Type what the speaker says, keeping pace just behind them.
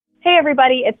Hey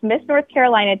everybody, it's Miss North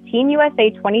Carolina Team USA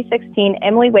 2016,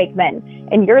 Emily Wakeman,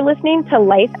 and you're listening to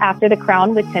Life After the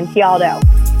Crown with Tim Tialdo.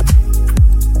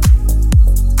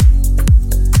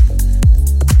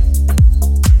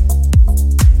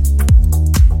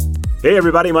 Hey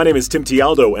everybody, my name is Tim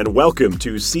Tialdo, and welcome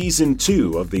to Season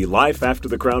 2 of the Life After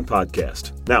the Crown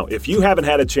podcast. Now, if you haven't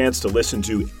had a chance to listen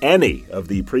to any of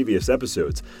the previous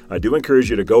episodes, I do encourage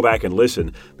you to go back and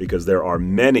listen because there are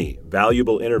many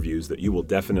valuable interviews that you will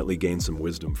definitely gain some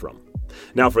wisdom from.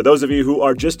 Now, for those of you who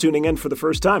are just tuning in for the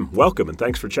first time, welcome and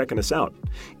thanks for checking us out.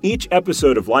 Each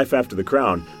episode of Life After the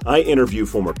Crown, I interview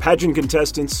former pageant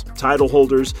contestants, title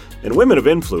holders, and women of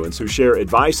influence who share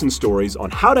advice and stories on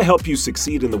how to help you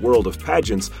succeed in the world of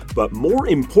pageants, but more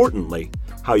importantly,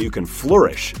 how you can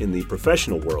flourish in the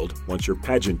professional world once your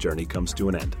pageant journey comes to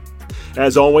an end.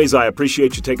 As always, I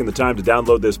appreciate you taking the time to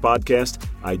download this podcast.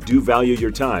 I do value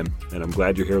your time, and I'm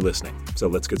glad you're here listening. So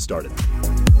let's get started.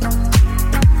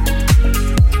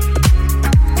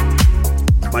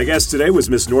 My guest today was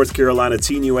Miss North Carolina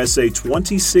Teen USA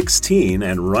 2016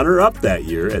 and runner-up that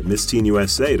year at Miss Teen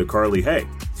USA to Carly Hay.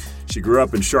 She grew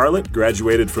up in Charlotte,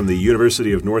 graduated from the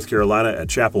University of North Carolina at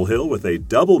Chapel Hill with a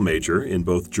double major in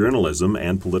both journalism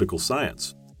and political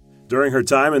science. During her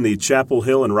time in the Chapel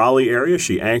Hill and Raleigh area,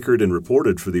 she anchored and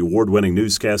reported for the award-winning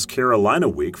newscast Carolina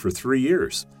Week for 3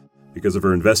 years. Because of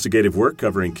her investigative work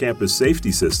covering campus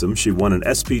safety systems, she won an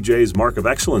SPJ's Mark of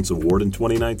Excellence Award in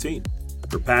 2019.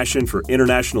 Her passion for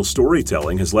international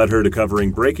storytelling has led her to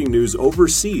covering breaking news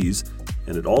overseas,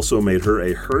 and it also made her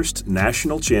a Hearst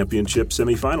National Championship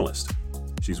semifinalist.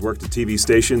 She's worked at TV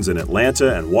stations in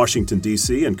Atlanta and Washington,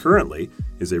 D.C., and currently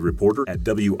is a reporter at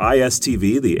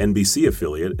WIS-TV, the NBC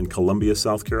affiliate in Columbia,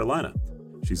 South Carolina.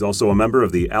 She's also a member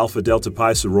of the Alpha Delta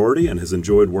Pi sorority and has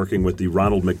enjoyed working with the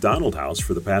Ronald McDonald House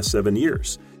for the past 7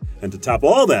 years. And to top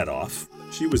all that off,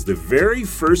 she was the very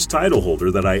first title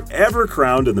holder that I ever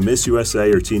crowned in the Miss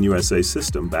USA or Teen USA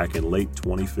system back in late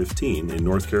 2015 in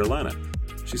North Carolina.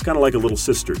 She's kind of like a little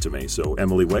sister to me. So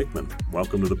Emily Wakeman,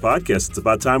 welcome to the podcast. It's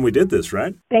about time we did this,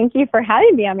 right? Thank you for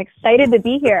having me. I'm excited to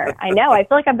be here. I know. I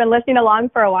feel like I've been listening along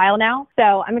for a while now.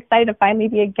 So I'm excited to finally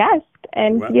be a guest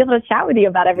and to be able to chat with you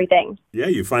about everything. Yeah,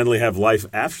 you finally have life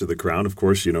after the crown. Of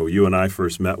course, you know, you and I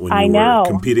first met when you were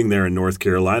competing there in North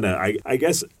Carolina. I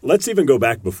guess let's even go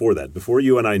back before that. Before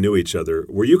you and I knew each other,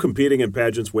 were you competing in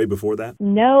pageants way before that?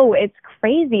 No, it's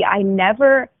crazy. I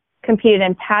never competed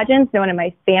in pageants. No one in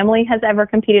my family has ever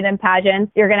competed in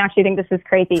pageants. You're going to actually think this is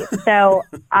crazy. So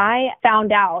I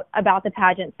found out about the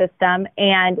pageant system,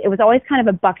 and it was always kind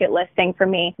of a bucket list thing for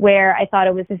me, where I thought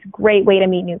it was this great way to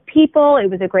meet new people.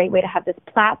 It was a great way to have this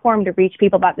platform to reach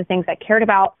people about the things I cared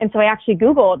about. And so I actually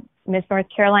Googled Miss North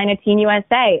Carolina Teen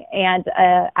USA, and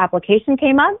an application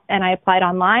came up, and I applied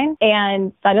online,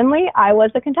 and suddenly I was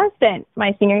a contestant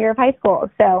my senior year of high school.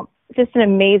 So just an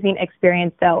amazing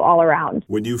experience, though, all around.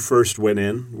 When you first went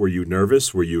in, were you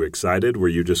nervous? Were you excited? Were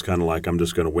you just kind of like, I'm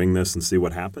just going to wing this and see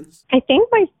what happens? I think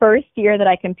my first year that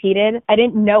I competed, I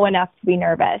didn't know enough to be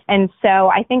nervous. And so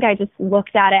I think I just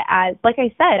looked at it as, like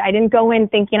I said, I didn't go in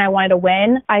thinking I wanted to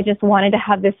win. I just wanted to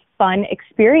have this fun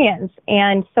experience.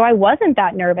 And so I wasn't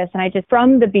that nervous. And I just,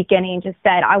 from the beginning, just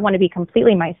said, I want to be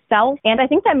completely myself. And I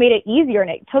think that made it easier,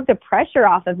 and it took the pressure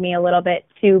off of me a little bit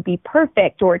to be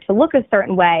perfect or to look a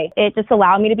certain way. It just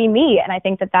allowed me to be me. And I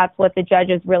think that that's what the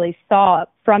judges really saw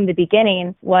from the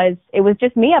beginning, was it was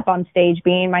just me up on stage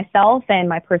being myself and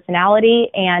my personality,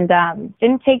 and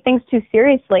didn't take things too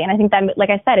seriously. And I think that,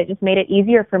 like I said, it just made it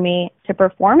easier for me to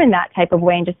perform in that type of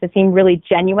way and just to seem really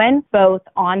genuine, both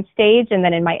on stage and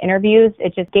then in my interviews.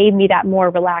 It just gave me that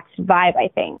more relaxed vibe, I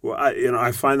think. Well,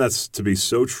 I find that to be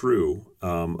so true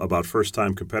about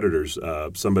first-time competitors.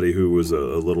 Somebody who was a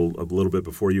little bit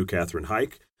before you, Catherine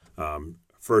Hike,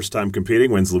 first time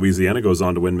competing, wins Louisiana, goes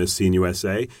on to win Miss Teen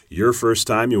USA. Your first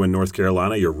time, you win North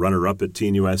Carolina. You're runner-up at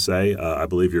Teen USA. I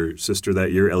believe your sister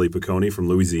that year, Ellie Piccone from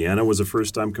Louisiana, was a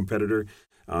first-time competitor.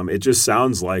 It just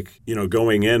sounds like,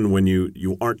 going in when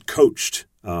you aren't coached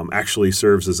actually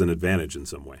serves as an advantage in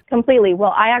some way. Completely.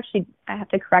 Well, I have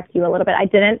to correct you a little bit. I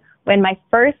didn't win my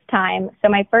first time. So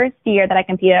my first year that I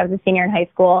competed, I was a senior in high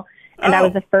school. And I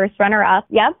was the first runner-up.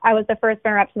 Yep, I was the first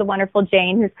runner-up to the wonderful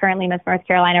Jane, who's currently Miss North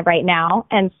Carolina right now.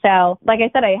 And so, like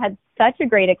I said, I had such a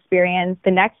great experience.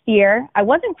 The next year, I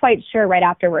wasn't quite sure right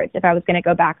afterwards if I was going to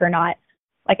go back or not.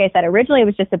 Like I said, originally it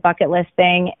was just a bucket list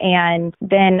thing. And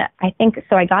then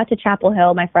I got to Chapel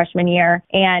Hill my freshman year,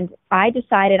 and I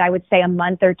decided, I would say a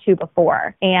month or two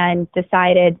before, and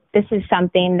decided this is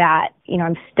something that,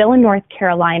 I'm still in North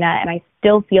Carolina, and I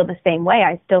still feel the same way.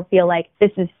 I still feel like this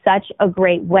is such a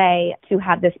great way to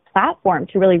have this platform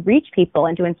to really reach people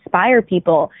and to inspire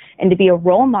people and to be a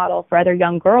role model for other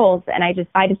young girls. And I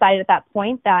decided at that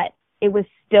point that it was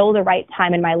still the right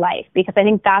time in my life, because I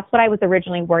think that's what I was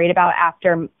originally worried about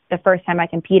after the first time I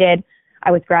competed.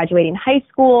 I was graduating high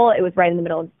school. It was right in the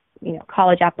middle of,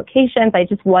 college applications. I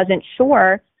just wasn't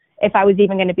sure if I was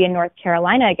even going to be in North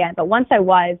Carolina again. But once I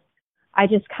was, I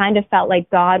just kind of felt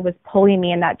like God was pulling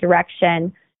me in that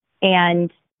direction.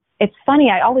 And it's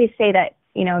funny, I always say that,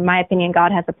 in my opinion,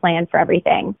 God has a plan for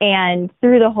everything. And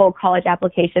through the whole college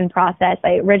application process,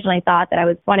 I originally thought that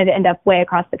I wanted to end up way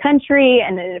across the country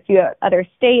and in a few other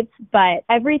states, but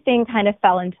everything kind of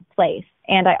fell into place.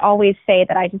 And I always say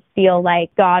that I just feel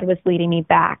like God was leading me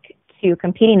back to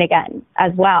competing again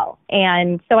as well.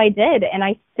 And so I did. And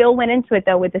I still went into it,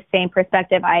 though, with the same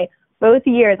perspective. Both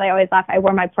years, I always laugh, I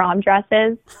wore my prom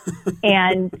dresses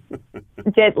and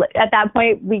at that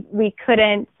point, we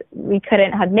couldn't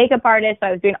have makeup artists. So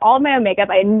I was doing all of my own makeup.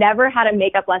 I had never had a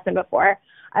makeup lesson before.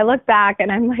 I look back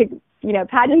and I'm like,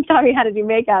 pageants taught me how to do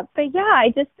makeup. But yeah,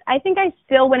 I think I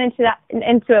still went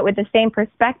into it with the same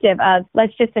perspective of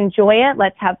let's just enjoy it.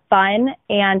 Let's have fun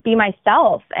and be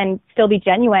myself and still be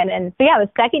genuine. And so yeah, the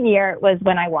second year was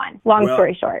when I won. Long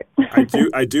story short.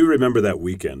 I do remember that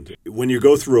weekend. When you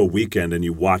go through a weekend and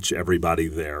you watch everybody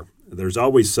there, there's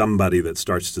always somebody that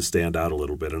starts to stand out a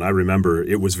little bit. And I remember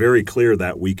it was very clear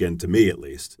that weekend, to me at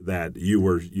least, that you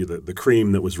were the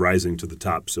cream that was rising to the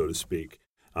top, so to speak.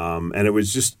 And it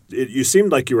was you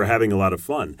seemed like you were having a lot of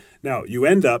fun. Now, you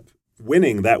end up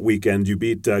winning that weekend. You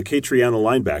beat Catriona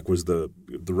Lineback was the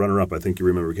runner-up. I think you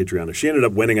remember Catriona. She ended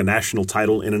up winning a national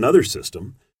title in another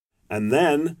system. And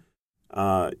then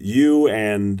you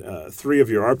and three of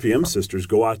your RPM sisters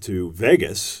go out to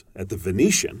Vegas at the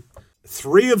Venetian.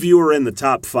 Three of you are in the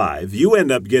top five. You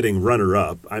end up getting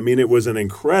runner-up. I mean, it was an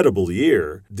incredible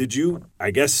year. Did you,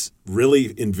 I guess,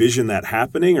 really envision that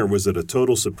happening, or was it a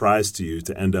total surprise to you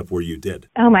to end up where you did?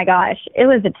 Oh, my gosh. It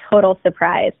was a total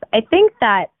surprise. I think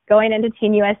that going into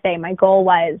Teen USA, my goal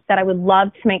was that I would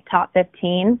love to make top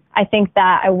 15. I think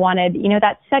that I wanted,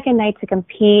 that second night to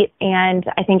compete, and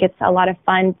I think it's a lot of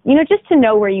fun, just to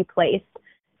know where you placed,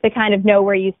 to kind of know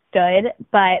where you stood.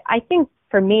 But I think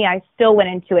for me, I still went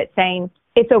into it saying,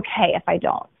 it's okay if I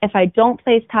don't. If I don't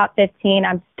place top 15,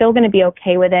 I'm still going to be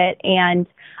okay with it. And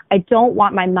I don't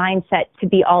want my mindset to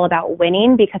be all about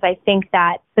winning, because I think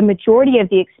that the majority of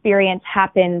the experience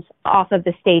happens off of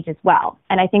the stage as well.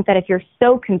 And I think that if you're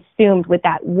so consumed with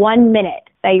that 1 minute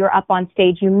that you're up on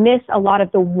stage, you miss a lot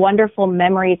of the wonderful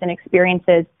memories and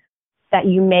experiences that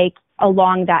you make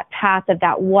along that path of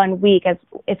that 1 week, as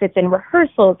if it's in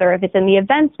rehearsals or if it's in the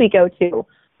events we go to,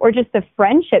 or just the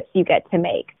friendships you get to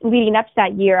make. Leading up to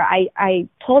that year, I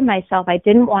told myself I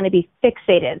didn't want to be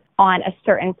fixated on a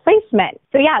certain placement.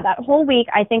 So yeah, that whole week,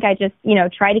 I think I just,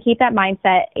 try to keep that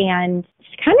mindset and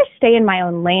just kind of stay in my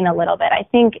own lane a little bit. I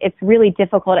think it's really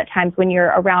difficult at times when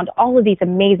you're around all of these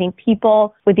amazing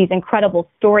people with these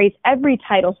incredible stories. Every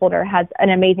title holder has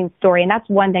an amazing story. And that's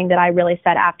one thing that I really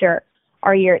said after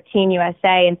our year at Teen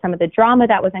USA, and some of the drama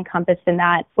that was encompassed in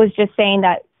that was just saying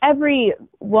that every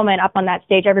woman up on that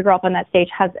stage, every girl up on that stage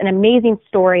has an amazing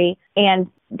story, and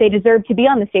they deserve to be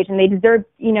on the stage, and they deserve,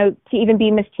 to even be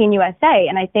Miss Teen USA.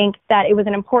 And I think that it was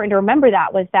important to remember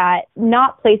that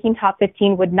not placing top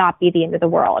 15 would not be the end of the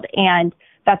world. And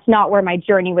that's not where my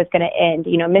journey was going to end.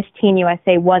 Miss Teen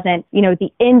USA wasn't,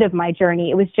 the end of my journey.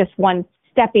 It was just one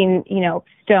stepping,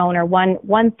 stone, or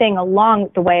one thing along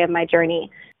the way of my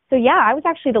journey. So yeah, I was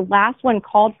actually the last one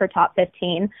called for top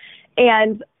 15.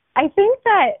 And I think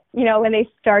that, when they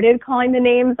started calling the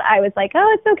names, I was like,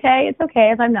 oh, it's okay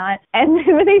if I'm not. And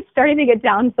then when they started to get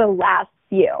down to the last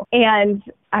few, and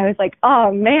I was like,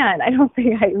 oh man, I don't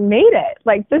think I made it.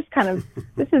 Like this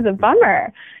is a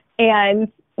bummer. And,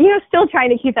 still trying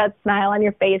to keep that smile on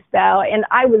your face though. And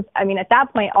at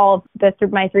that point, all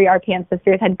of my three RPM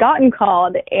sisters had gotten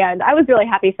called, and I was really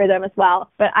happy for them as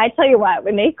well. But I tell you what,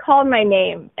 when they called my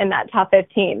name in that top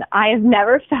 15, I have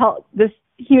never felt this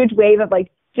huge wave of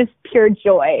just pure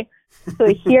joy.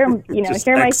 So hear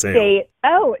my state.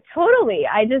 Oh, totally.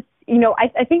 I just,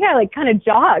 I think I kind of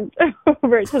jogged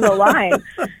over to the line.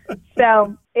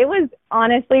 So it was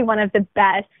honestly one of the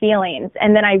best feelings.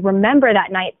 And then I remember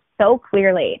that night so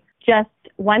clearly. Just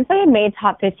once I had made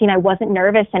top 15, I wasn't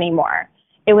nervous anymore.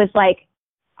 It was like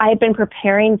I had been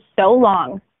preparing so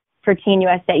long for Teen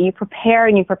USA. You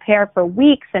prepare for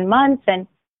weeks and months. And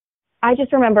I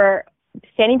just remember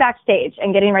standing backstage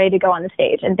and getting ready to go on the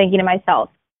stage and thinking to myself,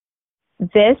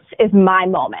 this is my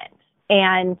moment.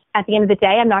 And at the end of the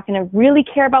day, I'm not going to really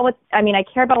care about I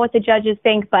care about what the judges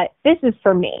think, but this is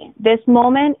for me. This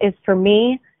moment is for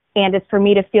me. And it's for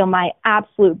me to feel my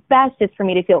absolute best. It's for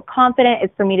me to feel confident.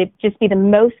 It's for me to just be the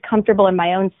most comfortable in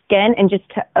my own skin and just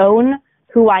to own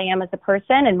who I am as a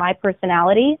person and my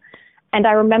personality. And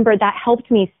I remember that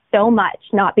helped me so much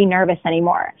not be nervous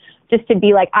anymore. Just to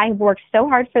be like, I've worked so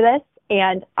hard for this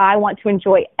and I want to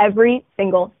enjoy every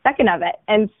single second of it.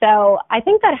 And so I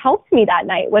think that helped me that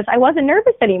night was I wasn't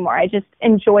nervous anymore. I just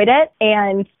enjoyed it.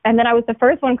 And then I was the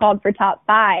first one called for top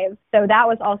 5. So that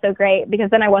was also great because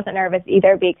then I wasn't nervous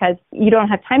either because you don't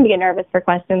have time to get nervous for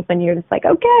questions when you're just like,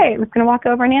 okay, I'm just going to walk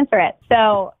over and answer it.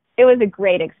 So it was a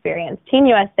great experience. Team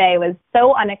USA was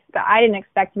so unexpected. I didn't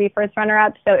expect to be first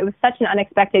runner-up. So it was such an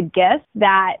unexpected gift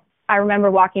that I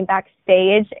remember walking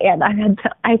backstage and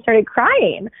I started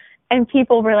crying. And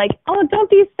people were like, oh, don't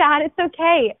be sad. It's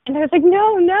okay. And I was like,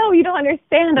 no, you don't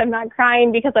understand. I'm not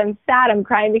crying because I'm sad. I'm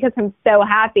crying because I'm so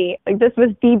happy. Like, this was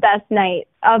the best night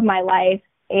of my life.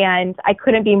 And I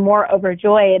couldn't be more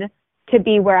overjoyed to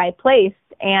be where I placed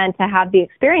and to have the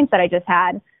experience that I just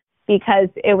had because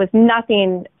it was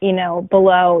nothing,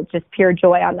 below just pure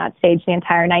joy on that stage the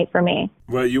entire night for me.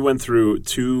 Well, you went through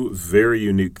 2 very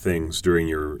unique things during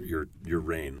your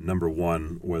reign. Number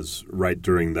one was right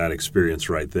during that experience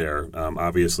right there.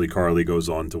 Obviously, Carly goes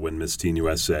on to win Miss Teen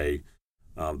USA.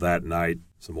 That night,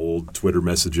 some old Twitter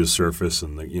messages surface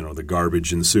and the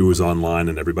garbage ensues online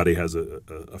and everybody has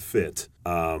a fit.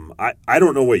 I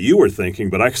don't know what you were thinking,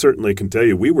 but I certainly can tell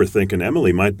you we were thinking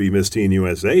Emily might be Miss Teen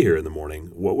USA here in the morning.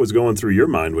 What was going through your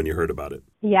mind when you heard about it?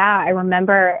 Yeah, I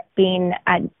remember being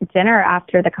at dinner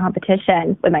after the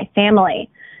competition with my family,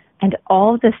 and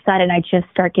all of a sudden I just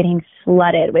start getting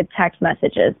flooded with text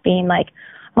messages being like,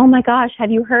 oh my gosh,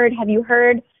 have you heard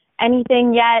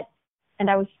anything yet? And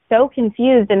I was so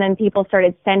confused. And then people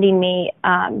started sending me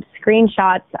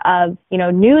screenshots of,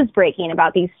 news breaking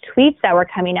about these tweets that were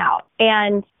coming out.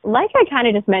 And like I kind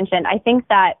of just mentioned, I think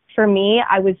that for me,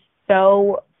 I was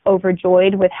so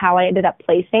overjoyed with how I ended up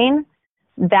placing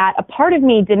that a part of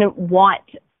me didn't want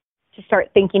to start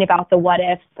thinking about the what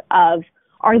ifs of,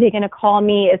 are they going to call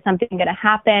me? Is something going to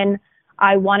happen?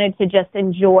 I wanted to just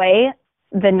enjoy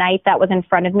the night that was in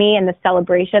front of me and the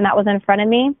celebration that was in front of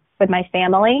me with my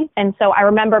family. And so I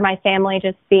remember my family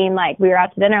just being like, we were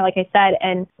out to dinner, like I said,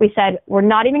 and we said, we're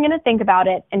not even going to think about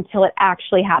it until it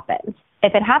actually happens.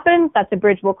 If it happens, that's a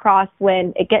bridge we'll cross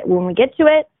when we get to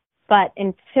it. But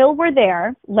until we're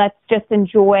there, let's just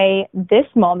enjoy this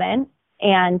moment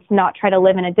and not try to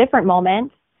live in a different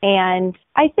moment. And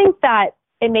I think that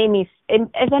it made me,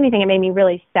 if anything, it made me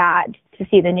really sad to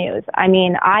see the news. I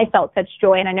mean, I felt such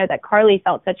joy, and I know that Carly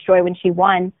felt such joy when she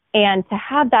won. And to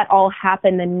have that all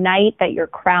happen the night that you're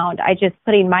crowned,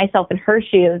 putting myself in her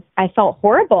shoes, I felt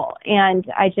horrible. And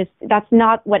that's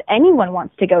not what anyone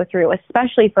wants to go through,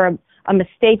 especially for a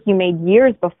mistake you made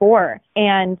years before.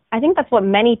 And I think that's what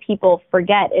many people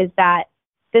forget is that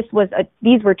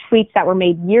these were tweets that were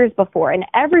made years before. And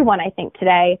everyone, I think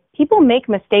today, people make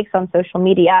mistakes on social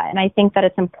media. And I think that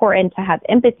it's important to have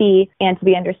empathy and to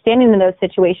be understanding in those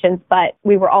situations. But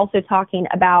we were also talking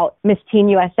about Miss Teen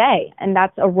USA, and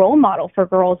that's a role model for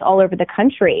girls all over the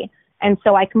country. And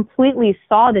so I completely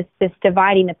saw this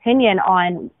dividing opinion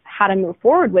on how to move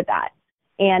forward with that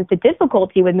and the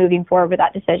difficulty with moving forward with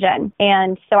that decision.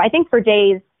 And so I think for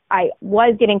days, I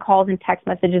was getting calls and text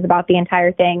messages about the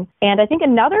entire thing. And I think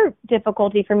another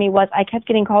difficulty for me was I kept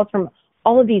getting calls from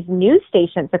all of these news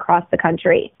stations across the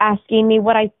country asking me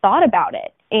what I thought about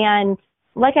it. And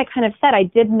like I kind of said, I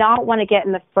did not want to get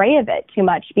in the fray of it too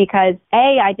much because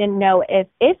A, I didn't know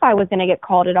if I was going to get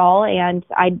called at all. And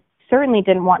I certainly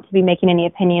didn't want to be making any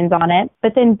opinions on it.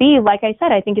 But then B, like I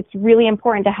said, I think it's really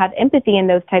important to have empathy in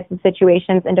those types of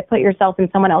situations and to put yourself in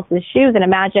someone else's shoes and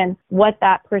imagine what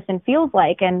that person feels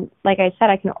like. And like I said,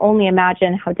 I can only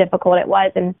imagine how difficult it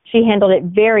was. And she handled it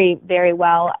very, very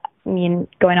well. I mean,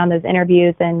 going on those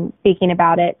interviews and speaking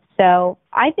about it. So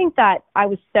I think that I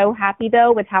was so happy,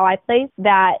 though, with how I placed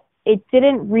that it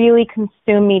didn't really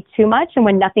consume me too much. And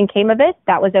when nothing came of it,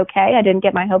 that was okay. I didn't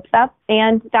get my hopes up,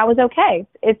 and that was okay.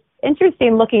 It's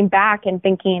interesting looking back and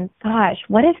thinking, gosh,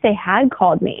 what if they had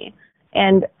called me?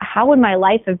 And how would my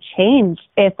life have changed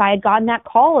if I had gotten that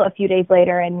call a few days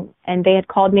later and they had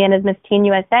called me in as Miss Teen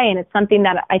USA? And it's something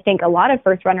that I think a lot of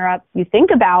first runner-ups, you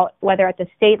think about, whether at the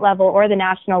state level or the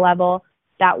national level,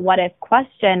 that what if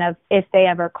question of if they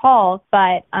ever call,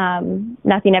 but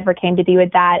nothing ever came to be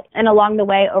with that. And along the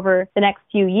way, over the next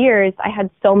few years, I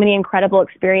had so many incredible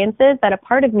experiences that a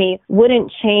part of me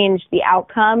wouldn't change the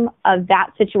outcome of that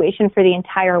situation for the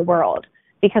entire world.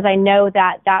 because I know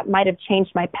that that might have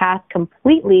changed my path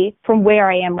completely from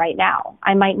where I am right now.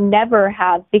 I might never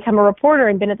have become a reporter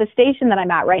and been at the station that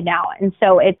I'm at right now. And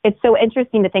so it's so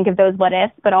interesting to think of those what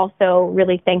ifs, but also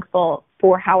really thankful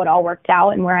for how it all worked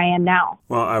out and where I am now.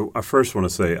 Well, I first want to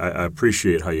say I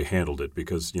appreciate how you handled it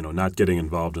because, not getting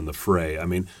involved in the fray. I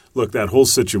mean, look, that whole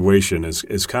situation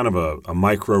is kind of a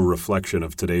micro reflection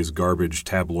of today's garbage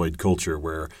tabloid culture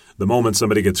where the moment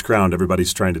somebody gets crowned,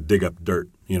 everybody's trying to dig up dirt,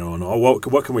 and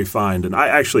what can we find? And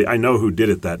I know who did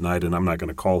it that night, and I'm not going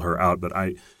to call her out, but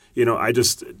I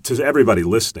just, to everybody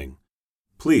listening,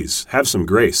 please have some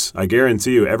grace. I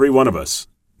guarantee you, every one of us,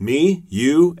 me,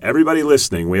 you, everybody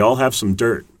listening, we all have some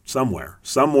dirt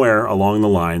somewhere along the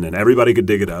line, and everybody could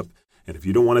dig it up. And if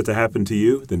you don't want it to happen to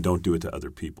you, then don't do it to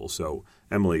other people. So,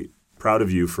 Emily, proud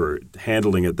of you for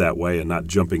handling it that way and not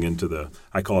jumping into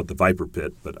I call it the viper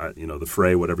pit, but the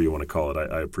fray, whatever you want to call it.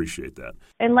 I appreciate that.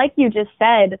 And like you just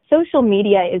said, social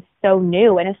media is so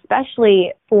new, and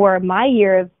especially for my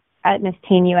year at Miss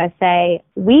Teen USA,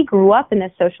 we grew up in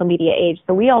this social media age.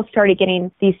 So we all started getting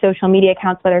these social media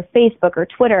accounts, whether Facebook or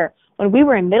Twitter, when we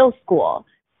were in middle school.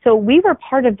 So we were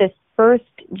part of this first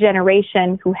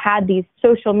generation who had these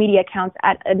social media accounts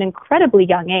at an incredibly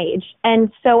young age.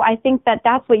 And so I think that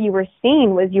that's what you were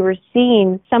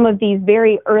seeing some of these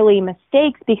very early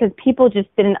mistakes because people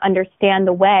just didn't understand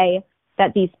the way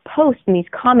that these posts and these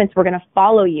comments were going to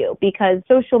follow you, because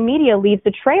social media leaves a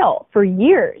trail for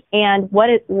years. And what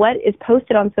is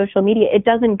posted on social media, it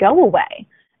doesn't go away.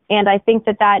 And I think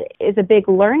that that is a big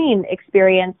learning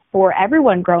experience for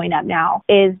everyone growing up now,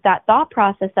 is that thought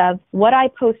process of what I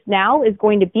post now is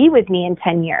going to be with me in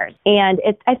 10 years. And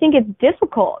I think it's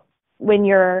difficult when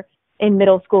you're in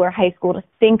middle school or high school to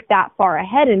think that far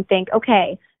ahead and think,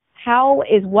 okay, how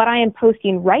is what I am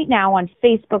posting right now on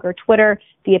Facebook or Twitter,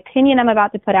 the opinion I'm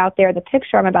about to put out there, the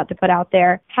picture I'm about to put out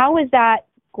there, how is that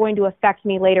going to affect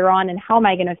me later on, and how am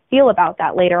I going to feel about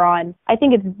that later on? I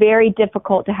think it's very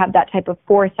difficult to have that type of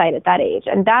foresight at that age.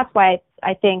 And that's why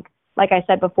I think, like I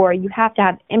said before, you have to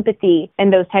have empathy in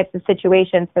those types of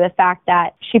situations for the fact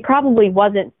that she probably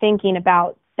wasn't thinking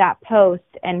about that post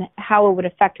and how it would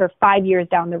affect her 5 years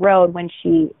down the road when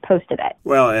she posted it.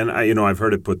 Well, and I've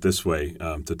heard it put this way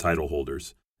to title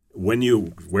holders. When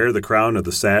you wear the crown or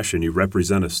the sash and you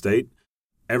represent a state,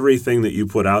 everything that you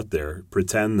put out there,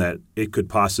 pretend that it could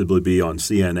possibly be on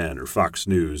CNN or Fox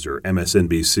News or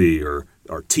MSNBC or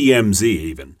TMZ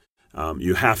even.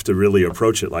 You have to really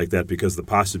approach it like that because the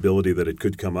possibility that it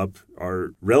could come up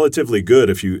are relatively good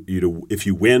if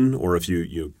you win or if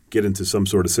you get into some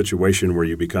sort of situation where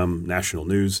you become national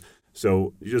news.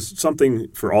 So just something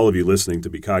for all of you listening to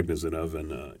be cognizant of.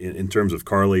 And in terms of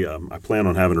Carly, I plan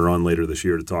on having her on later this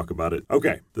year to talk about it.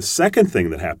 Okay, the second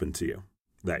thing that happened to you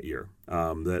that year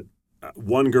that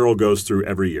one girl goes through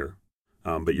every year,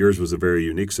 but yours was a very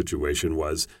unique situation,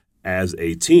 was as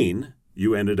a teen,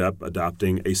 you ended up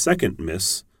adopting a second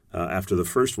Miss after the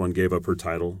first one gave up her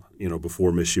title,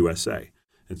 before Miss USA.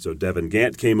 And so Devin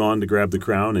Gant came on to grab the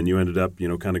crown, and you ended up,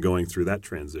 kind of going through that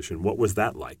transition. What was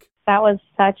that like? That was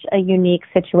such a unique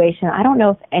situation. I don't know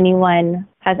if anyone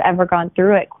has ever gone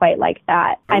through it quite like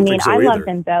that. I love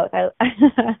them both.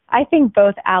 I think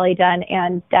both Allie Dunn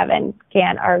and Devin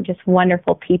Gant are just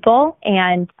wonderful people,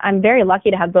 and I'm very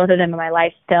lucky to have both of them in my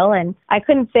life still. And I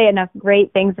couldn't say enough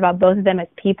great things about both of them as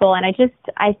people. And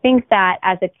I think that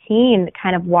as a teen,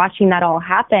 kind of watching that all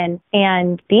happen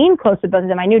and being close with both of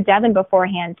them, I knew Devin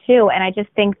beforehand too. And I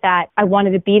just think that I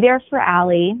wanted to be there for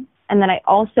Allie, and then I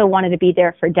also wanted to be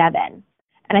there for Devin.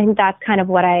 And I think that's kind of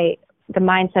the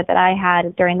mindset that I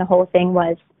had during the whole thing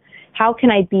was, how can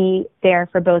I be there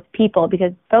for both people?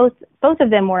 Because both of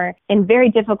them were in very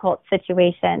difficult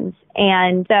situations.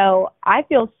 And so I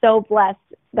feel so blessed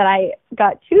that I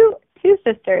got two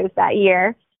sisters that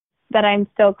year that I'm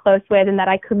so close with and that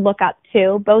I could look up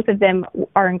to. Both of them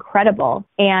are incredible.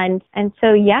 And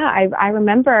so, yeah, I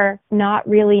remember not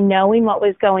really knowing what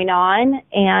was going on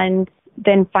and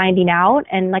then finding out.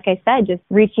 And like I said, just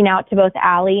reaching out to both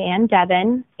Allie and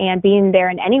Devin and being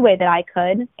there in any way that I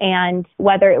could. And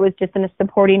whether it was just in a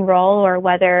supporting role or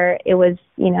whether it was,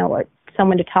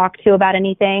 someone to talk to about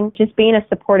anything, just being a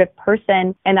supportive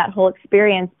person in that whole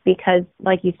experience, because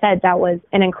like you said, that was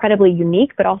an incredibly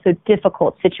unique but also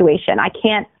difficult situation. I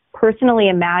can't personally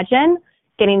imagine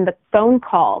getting the phone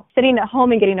call, sitting at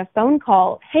home and getting a phone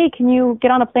call, hey, can you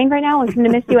get on a plane right now and come to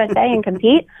Miss USA and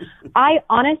compete? I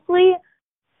honestly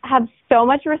have so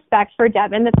much respect for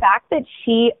Devin. The fact that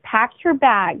she packed her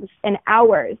bags in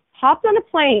hours, hopped on a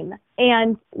plane,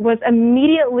 and was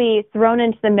immediately thrown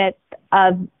into the midst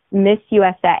of Miss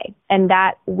USA in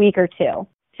that week or two.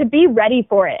 To be ready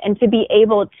for it and to be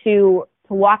able to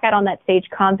to walk out on that stage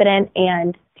confident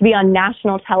and to be on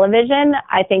national television,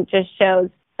 I think just shows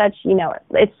such,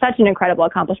 it's such an incredible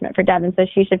accomplishment for Devin. So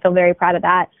she should feel very proud of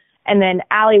that. And then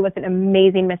Allie was an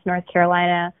amazing Miss North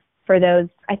Carolina for those,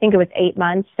 I think it was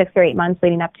 6 or 8 months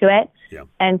leading up to it. Yeah.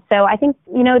 And so I think,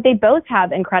 they both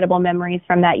have incredible memories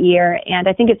from that year. And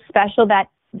I think it's special that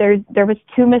there was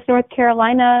 2 Miss North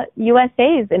Carolina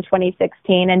USAs in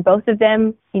 2016, and both of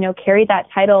them, carried that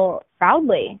title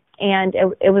proudly. And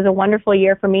it was a wonderful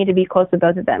year for me to be close with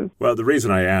both of them. Well, the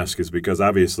reason I ask is because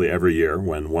obviously every year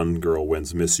when one girl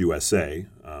wins Miss USA,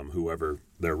 whoever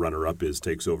their runner-up is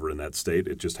takes over in that state.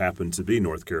 It just happened to be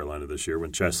North Carolina this year.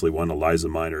 When Chesley won, Eliza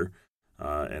Minor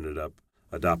ended up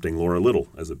adopting Laura Little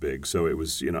as a big. So it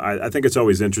was, I think it's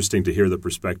always interesting to hear the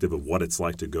perspective of what it's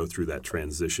like to go through that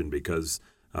transition, because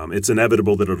it's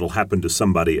inevitable that it'll happen to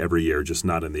somebody every year, just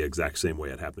not in the exact same way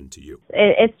it happened to you.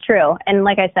 It's true. And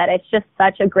like I said, it's just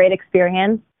such a great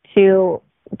experience to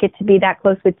get to be that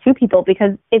close with 2 people,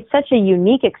 because it's such a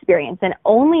unique experience. And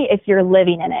only if you're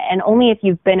living in it and only if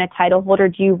you've been a title holder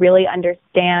do you really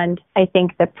understand, I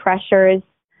think, the pressures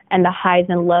and the highs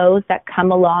and lows that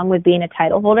come along with being a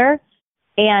title holder.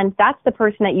 And that's the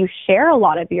person that you share a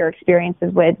lot of your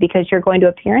experiences with, because you're going to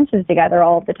appearances together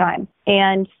all of the time.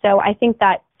 And so I think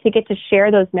that to get to share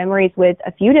those memories with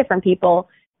a few different people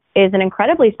is an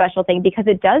incredibly special thing, because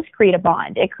it does create a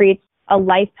bond. It creates a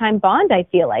lifetime bond, I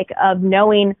feel like, of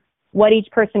knowing what each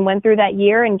person went through that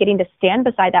year and getting to stand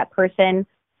beside that person,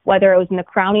 whether it was in the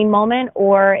crowning moment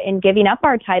or in giving up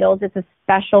our titles. It's a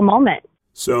special moment.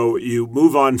 So you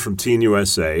move on from Teen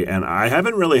USA, and I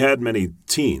haven't really had many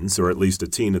teens, or at least a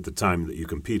teen at the time that you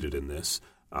competed in this,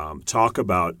 talk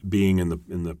about being in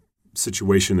the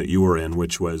situation that you were in,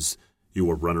 which was you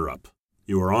were runner-up.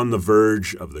 You were on the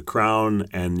verge of the crown,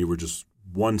 and you were just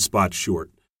one spot short.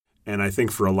 And I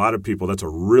think for a lot of people, that's a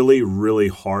really, really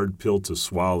hard pill to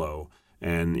swallow.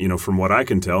 And, from what I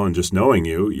can tell and just knowing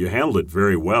you handled it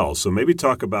very well. So maybe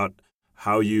talk about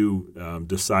how you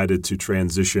decided to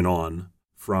transition on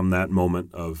from that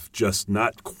moment of just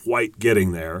not quite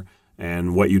getting there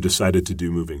and what you decided to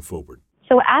do moving forward.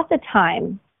 So at the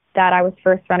time that I was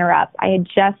first runner-up, I had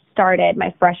just started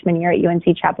my freshman year at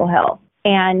UNC Chapel Hill.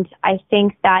 And I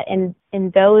think that in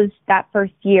that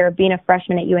first year, being a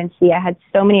freshman at UNC, I had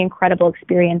so many incredible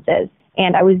experiences.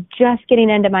 And I was just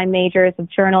getting into my majors of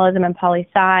journalism and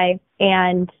poli-sci.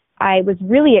 And I was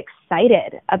really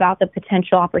excited about the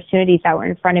potential opportunities that were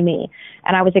in front of me.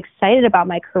 And I was excited about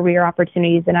my career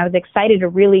opportunities. And I was excited to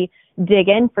really dig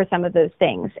in for some of those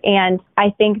things. And I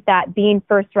think that being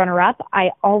first runner-up, I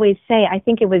always say, I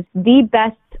think it was the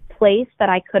best place that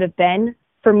I could have been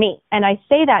for me. And I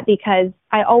say that because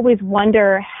I always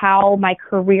wonder how my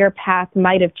career path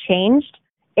might have changed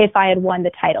if I had won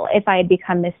the title, if I had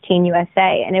become Miss Teen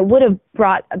USA. And it would have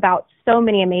brought about so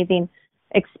many amazing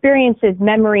experiences,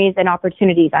 memories, and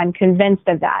opportunities. I'm convinced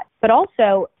of that. But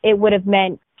also, it would have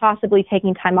meant possibly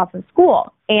taking time off of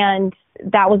school. And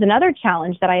that was another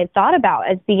challenge that I had thought about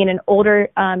as being an older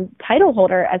title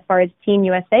holder. As far as Teen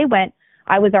USA went,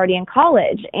 I was already in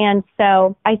college. And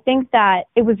so I think that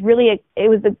it was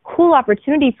a cool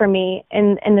opportunity for me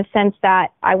in the sense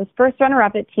that I was first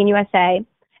runner-up at Teen USA,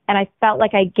 and I felt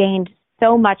like I gained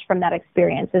so much from that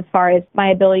experience as far as my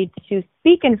ability to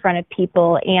speak in front of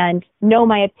people and know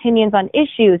my opinions on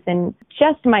issues and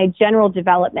just my general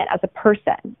development as a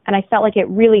person. And I felt like it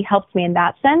really helped me in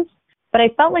that sense. But I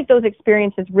felt like those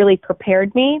experiences really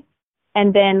prepared me.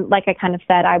 And then, like I kind of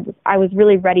said, I was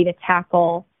really ready to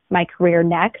tackle my career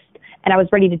next. And I was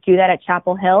ready to do that at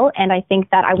Chapel Hill. And I think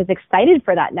that I was excited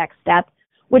for that next step,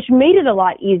 which made it a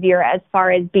lot easier as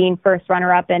far as being first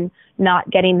runner-up and not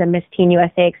getting the Miss Teen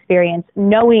USA experience,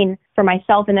 knowing for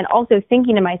myself and then also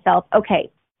thinking to myself, okay,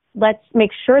 let's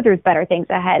make sure there's better things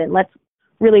ahead and let's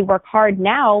really work hard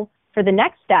now for the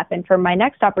next step and for my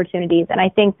next opportunities. And I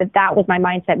think that was my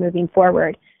mindset moving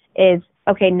forward is,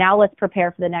 okay, now let's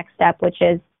prepare for the next step, which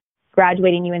is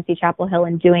graduating UNC Chapel Hill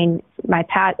and doing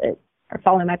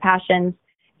following my passions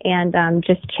and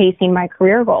just chasing my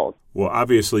career goals. Well,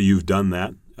 obviously you've done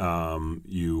that.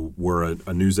 You were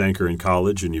a news anchor in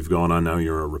college, and you've gone on now.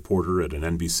 You're a reporter at an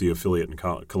NBC affiliate in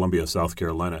Columbia, South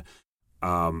Carolina.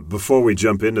 Before we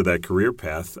jump into that career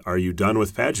path, are you done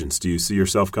with pageants? Do you see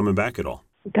yourself coming back at all?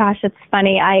 Gosh, it's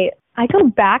funny. I go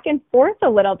back and forth a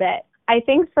little bit. I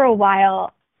think for a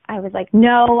while I was like,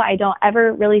 no, I don't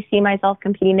ever really see myself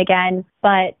competing again.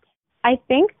 But I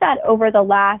think that over the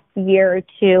last year or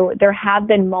two, there have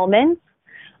been moments,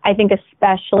 I think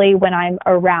especially when I'm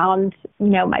around,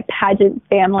 my pageant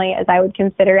family, as I would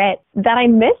consider it, that I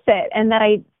miss it and that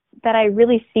I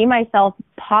really see myself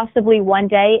possibly one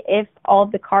day, if all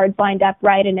of the cards lined up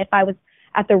right and if I was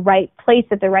at the right place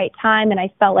at the right time, and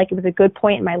I felt like it was a good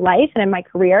point in my life and in my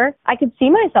career, I could see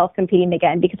myself competing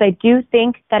again, because I do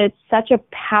think that it's such a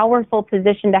powerful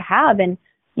position to have, and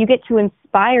you get to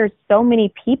inspire so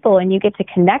many people, and you get to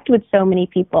connect with so many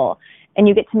people, and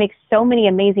you get to make so many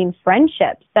amazing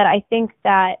friendships, that I think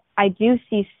that I do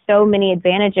see so many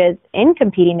advantages in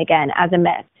competing again as a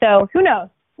Miss. So who knows?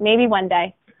 Maybe one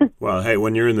day. Well, hey,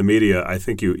 when you're in the media, I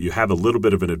think you have a little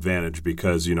bit of an advantage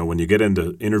because, when you get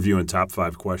into interviewing top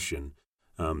 5 question,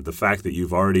 the fact that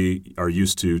you've already are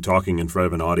used to talking in front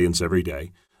of an audience every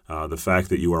day, the fact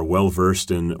that you are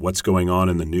well-versed in what's going on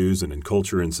in the news and in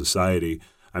culture and society,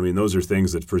 I mean, those are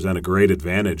things that present a great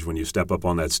advantage when you step up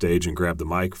on that stage and grab the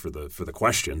mic for the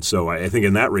question. So I think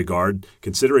in that regard,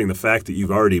 considering the fact that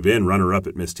you've already been runner-up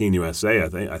at Miss Teen USA,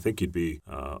 I think you'd be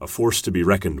a force to be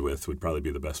reckoned with would probably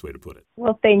be the best way to put it.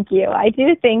 Well, thank you. I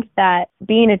do think that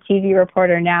being a TV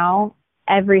reporter now,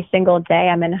 every single day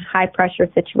I'm in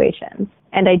high-pressure situations.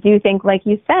 And I do think, like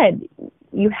you said,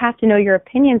 you have to know your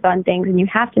opinions on things, and you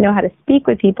have to know how to speak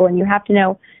with people, and you have to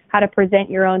know how to present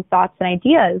your own thoughts and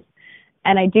ideas.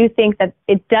 And I do think that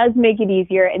it does make it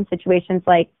easier in situations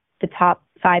like the top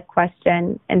 5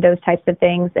 question and those types of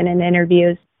things and in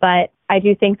interviews. But I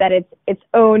do think that it's its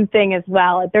own thing as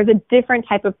well. There's a different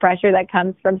type of pressure that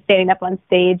comes from standing up on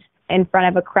stage in front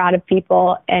of a crowd of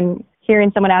people and hearing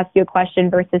someone ask you a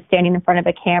question versus standing in front of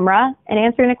a camera and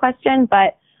answering a question.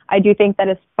 But I do think that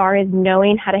as far as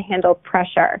knowing how to handle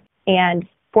pressure and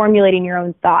formulating your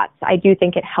own thoughts, I do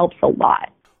think it helps a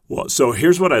lot. Well, so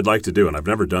here's what I'd like to do, and I've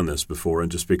never done this before, and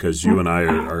just because you and I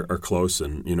are close,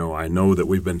 and I know that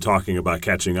we've been talking about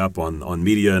catching up on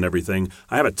media and everything.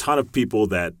 I have a ton of people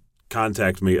that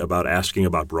contact me about asking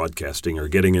about broadcasting or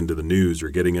getting into the news or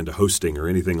getting into hosting or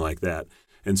anything like that.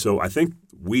 And so I think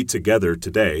we together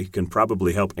today can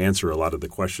probably help answer a lot of the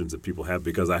questions that people have,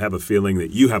 because I have a feeling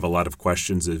that you have a lot of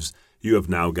questions as you have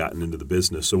now gotten into the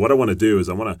business. So what I want to do is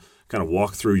I want to kind of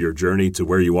walk through your journey to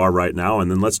where you are right now, and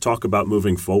then let's talk about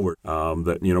moving forward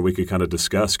that we could kind of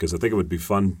discuss, because I think it would be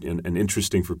fun and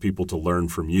interesting for people to learn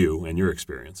from you and your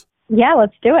experience. Yeah,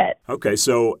 let's do it. Okay,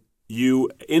 so you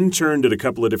interned at a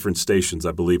couple of different stations,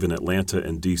 I believe, in Atlanta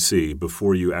and D.C.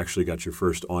 before you actually got your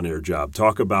first on-air job.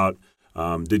 Talk about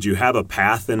did you have a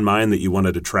path in mind that you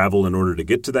wanted to travel in order to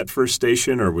get to that first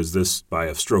station, or was this by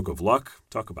a stroke of luck?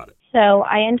 Talk about it. So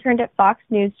I interned at Fox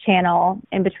News Channel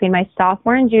in between my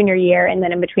sophomore and junior year, and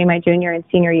then in between my junior and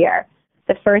senior year.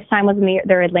 The first time was in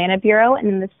their Atlanta bureau, and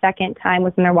then the second time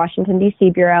was in their Washington, D.C.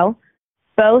 bureau.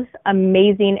 Both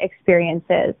amazing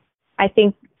experiences. I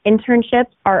think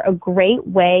internships are a great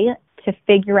way to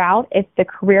figure out if the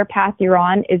career path you're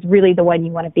on is really the one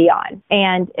you want to be on.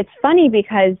 And it's funny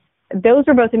because those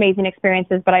were both amazing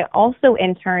experiences, but I also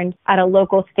interned at a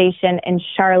local station in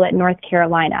Charlotte, North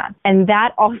Carolina. And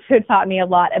that also taught me a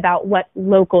lot about what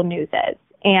local news is.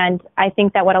 And I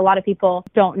think that what a lot of people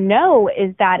don't know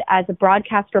is that as a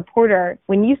broadcast reporter,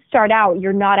 when you start out,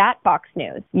 you're not at Fox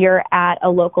News. You're at a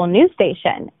local news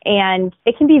station. And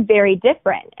it can be very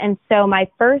different. And so my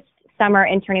first summer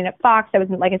interning at Fox, I was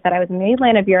in the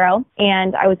Atlanta bureau,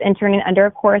 and I was interning under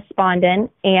a correspondent,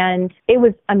 and it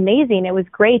was amazing. It was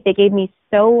great. They gave me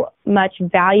so much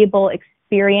valuable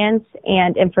experience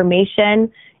and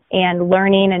information and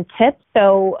learning and tips.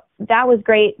 So that was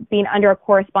great being under a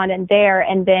correspondent there.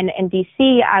 And then in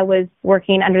DC, I was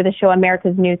working under the show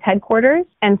America's News headquarters.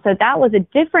 And so that was a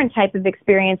different type of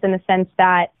experience in the sense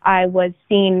that I was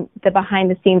seeing the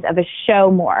behind the scenes of a show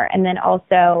more, and then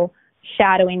also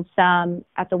shadowing some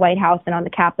at the White House and on the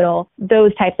Capitol,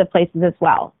 those types of places as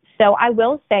well. So I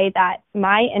will say that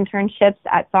my internships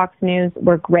at Fox News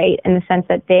were great in the sense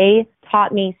that they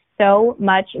taught me so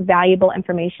much valuable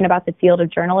information about the field of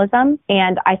journalism,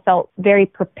 and I felt very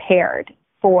prepared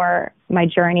for my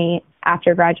journey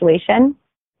after graduation.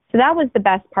 So that was the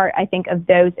best part, I think, of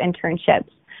those internships.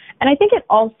 And I think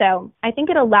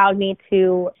it allowed me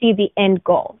to see the end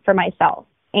goal for myself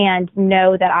and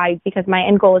know that because my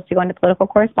end goal is to go into political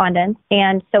correspondence.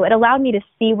 And so it allowed me to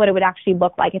see what it would actually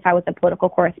look like if I was a political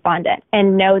correspondent,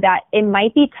 and know that it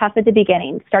might be tough at the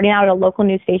beginning. Starting out at a local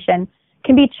news station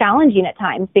can be challenging at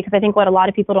times, because I think what a lot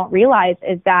of people don't realize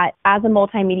is that as a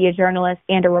multimedia journalist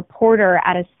and a reporter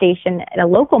at a station at a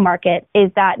local market, is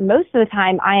that most of the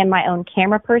time I am my own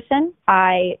camera person.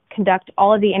 I conduct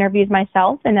all of the interviews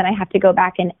myself, and then I have to go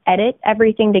back and edit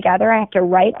everything together. I have to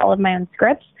write all of my own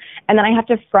scripts, and then I have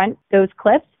to front those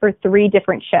clips for 3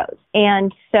 different shows.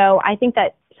 And so I think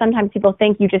that sometimes people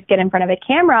think you just get in front of a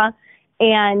camera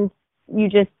and you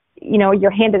just,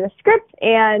 you're handed a script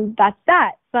and that's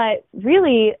that. But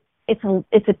really, it's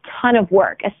a ton of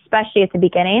work, especially at the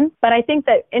beginning. But I think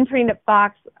that entering at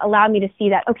Fox allowed me to see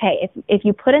that, okay, if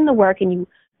you put in the work and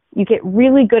you get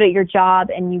really good at your job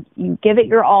and you give it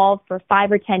your all for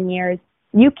 5 or 10 years,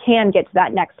 you can get to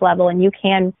that next level and you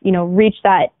can, reach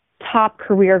that top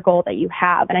career goal that you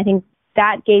have. And I think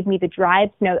that gave me the drive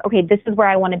to know, okay, this is where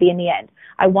I want to be in the end.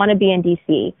 I want to be in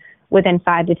DC within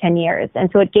 5 to 10 years. And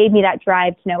so it gave me that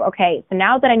drive to know, okay, so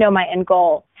now that I know my end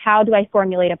goal, how do I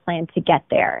formulate a plan to get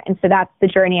there? And so that's the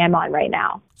journey I'm on right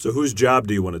now. So whose job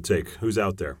do you want to take? Who's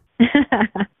out there?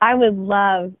 I would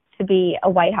love to be a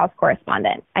White House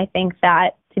correspondent. I think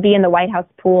that to be in the White House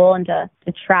pool and to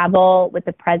travel with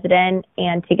the president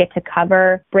and to get to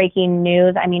cover breaking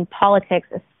news. I mean, politics,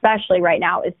 especially right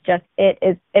now, is just, it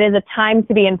is a time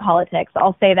to be in politics.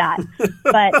 I'll say that.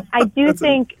 But I do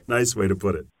think, nice way to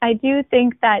put it. I do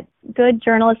think that good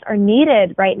journalists are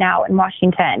needed right now in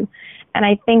Washington. And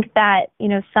I think that,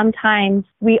 sometimes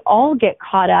we all get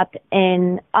caught up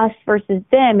in us versus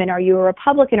them. And are you a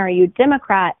Republican? Are you a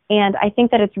Democrat? And I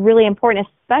think that it's really important,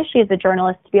 especially as a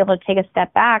journalist, to be able to take a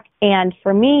step back. And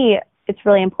for me, it's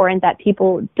really important that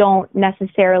people don't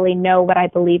necessarily know what I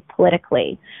believe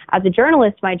politically. As a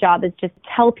journalist, my job is just to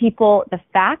tell people the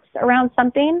facts around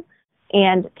something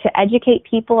and to educate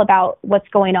people about what's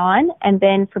going on, and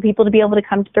then for people to be able to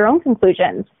come to their own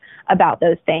conclusions about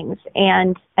those things.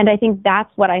 And I think that's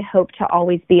what I hope to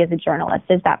always be as a journalist,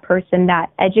 is that person that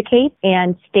educates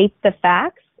and states the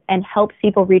facts and helps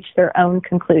people reach their own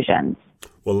conclusions.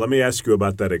 Well, let me ask you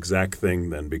about that exact thing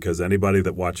then, because anybody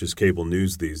that watches cable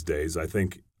news these days, I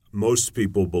think most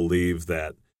people believe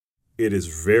that it is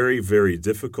very, very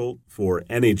difficult for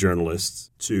any journalists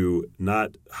to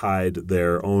not hide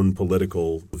their own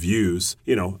political views.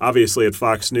 Obviously at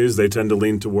Fox News, they tend to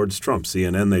lean towards Trump.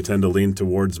 CNN, they tend to lean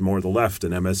towards more the left,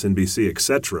 and MSNBC,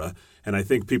 etc. And I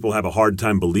think people have a hard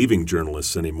time believing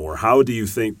journalists anymore. How do you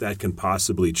think that can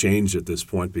possibly change at this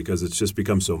point? Because it's just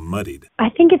become so muddied. I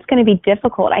think it's going to be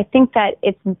difficult. I think that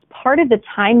it's part of the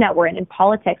time that we're in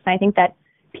politics. And I think that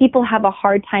people have a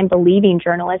hard time believing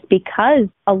journalists because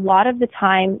a lot of the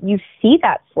time you see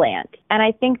that slant. And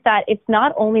I think that it's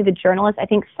not only the journalists. I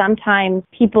think sometimes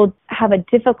people have a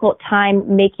difficult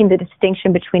time making the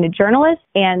distinction between a journalist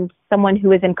and someone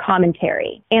who is in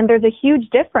commentary. And there's a huge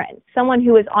difference. Someone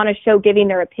who is on a show giving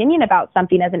their opinion about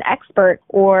something as an expert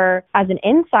or as an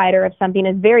insider of something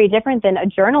is very different than a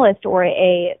journalist or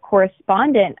a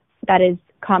correspondent that is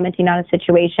commenting on a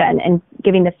situation and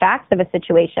giving the facts of a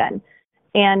situation.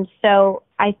 And so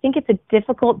I think it's a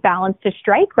difficult balance to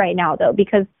strike right now, though,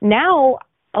 because now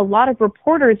a lot of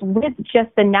reporters, with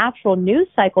just the natural news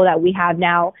cycle that we have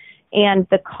now and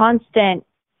the constant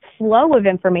flow of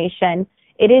information,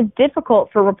 it is difficult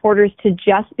for reporters to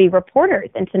just be reporters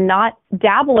and to not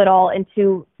dabble at all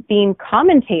into being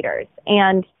commentators.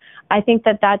 And I think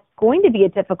that that's going to be a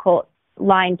difficult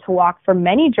line to walk for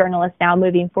many journalists now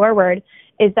moving forward,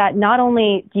 is that not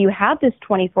only do you have this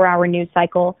 24-hour news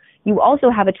cycle, you also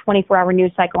have a 24-hour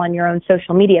news cycle on your own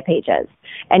social media pages.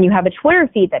 And you have a Twitter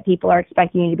feed that people are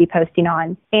expecting you to be posting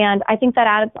on. And I think that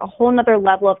adds a whole nother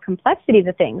level of complexity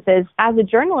to things. Is as a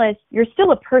journalist, you're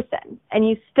still a person and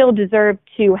you still deserve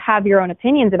to have your own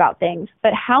opinions about things.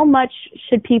 But how much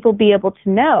should people be able to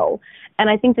know? And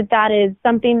I think that that is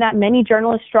something that many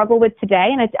journalists struggle with today.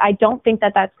 And I don't think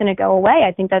that that's going to go away.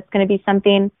 I think that's going to be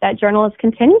something that journalists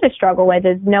continue to struggle with,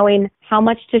 is knowing how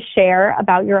much to share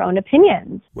about your own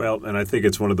opinions. Well, and I think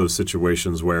it's one of those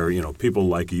situations where, people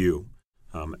like you,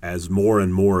 as more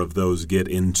and more of those get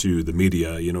into the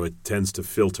media, it tends to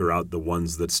filter out the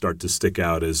ones that start to stick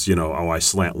out as, I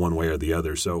slant one way or the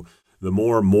other. So the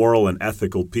more moral and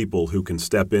ethical people who can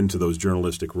step into those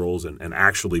journalistic roles and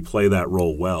actually play that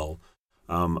role well,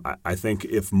 I think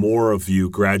if more of you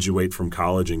graduate from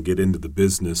college and get into the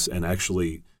business and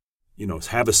actually,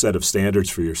 have a set of standards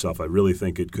for yourself, I really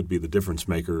think it could be the difference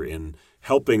maker in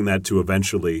helping that to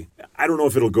eventually, I don't know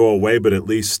if it'll go away, but at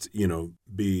least,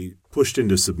 be pushed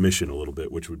into submission a little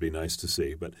bit, which would be nice to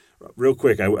see. But real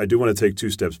quick, I do want to take 2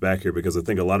 steps back here, because I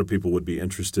think a lot of people would be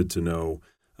interested to know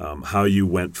how you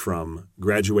went from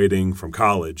graduating from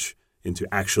college into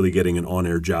actually getting an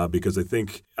on-air job, because I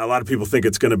think a lot of people think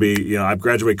it's going to be, I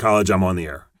graduate college, I'm on the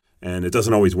air. And it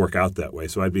doesn't always work out that way.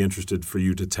 So I'd be interested for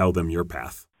you to tell them your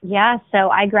path. Yeah, so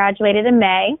I graduated in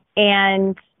May,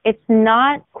 and it's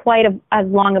not quite as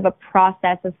long of a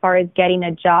process as far as getting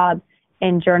a job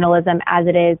in journalism as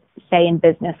it is, say, in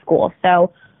business school.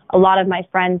 So a lot of my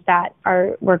friends that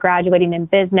were graduating in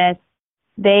business,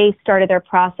 they started their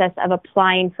process of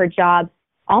applying for jobs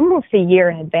almost a year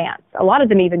in advance. A lot of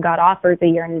them even got offers a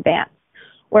year in advance.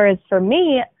 Whereas for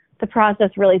me, the process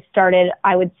really started,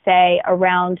 I would say,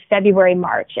 around February,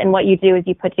 March. And what you do is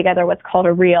you put together what's called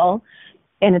a reel.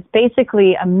 And it's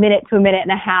basically a minute to a minute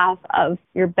and a half of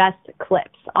your best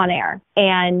clips on air.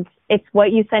 And it's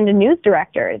what you send to news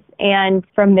directors. And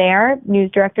from there, news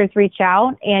directors reach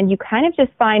out and you kind of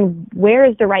just find where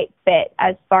is the right fit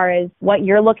as far as what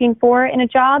you're looking for in a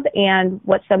job and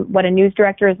what a news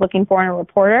director is looking for in a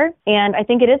reporter. And I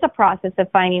think it is a process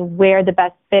of finding where the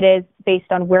best fit is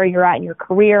based on where you're at in your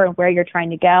career and where you're trying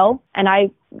to go. And I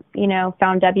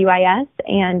found WIS,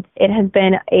 and it has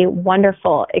been a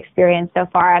wonderful experience so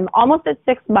far. I'm almost at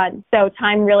 6 months, so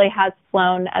time really has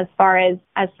flown as far as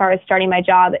starting my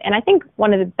job. And I think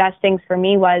one of the best things for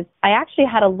me was I actually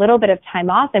had a little bit of time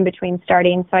off in between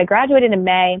starting. So I graduated in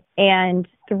May, and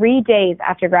 3 days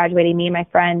after graduating, me and my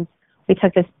friends, we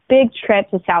took this big trip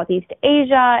to Southeast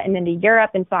Asia and then to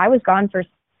Europe. And so I was gone for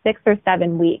 6 or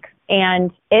 7 weeks.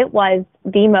 And it was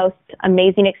the most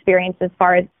amazing experience as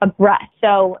far as a breath.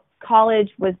 So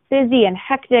college was busy and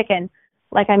hectic. And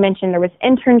like I mentioned, there was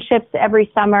internships every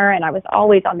summer and I was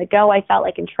always on the go. I felt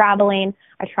like in traveling.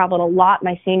 I traveled a lot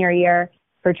my senior year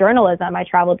for journalism. I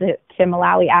traveled to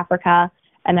Malawi, Africa,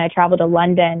 and then I traveled to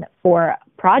London for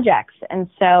projects. And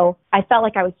so I felt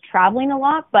like I was traveling a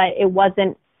lot, but it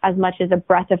wasn't as much as a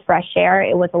breath of fresh air.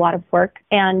 It was a lot of work.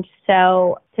 And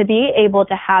so to be able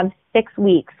to have 6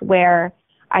 weeks where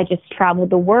I just traveled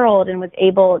the world and was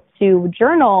able to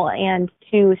journal and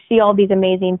to see all these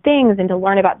amazing things and to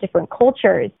learn about different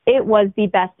cultures, it was the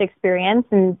best experience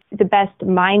and the best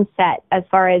mindset as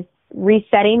far as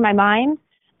resetting my mind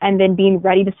and then being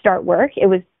ready to start work. It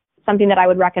was something that I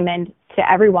would recommend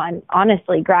to everyone,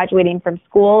 honestly, graduating from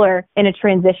school or in a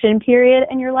transition period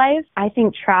in your life. I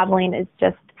think traveling is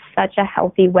just such a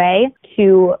healthy way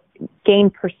to gain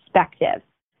perspective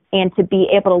and to be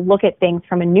able to look at things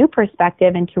from a new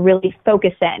perspective and to really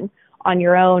focus in on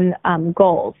your own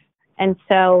goals. And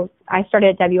so I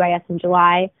started at WIS in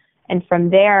July, and from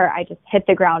there, I just hit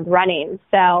the ground running.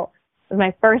 So it was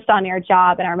my first on-air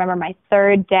job, and I remember my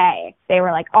third day, they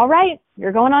were like, all right,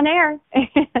 you're going on air.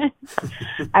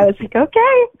 I was like,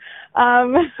 okay,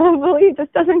 hopefully this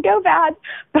doesn't go bad.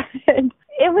 But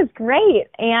it was great.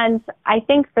 And I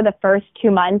think for the first 2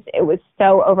 months, it was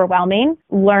so overwhelming,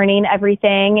 learning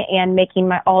everything and making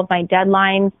all of my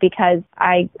deadlines because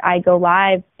I go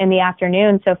live in the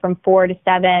afternoon. So from 4 to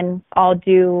 7, I'll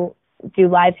do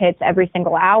live hits every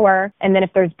single hour. And then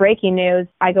if there's breaking news,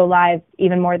 I go live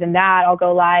even more than that. I'll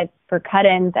go live for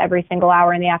cut-ins every single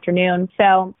hour in the afternoon.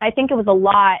 So I think it was a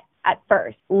lot at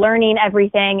first, learning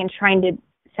everything and trying to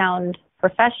sound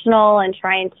professional and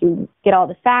trying to get all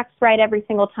the facts right every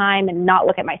single time and not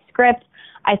look at my script.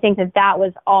 I think that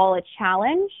was all a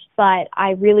challenge, but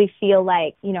I really feel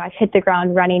like, I've hit the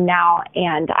ground running now,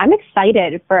 and I'm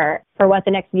excited for what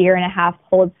the next year and a half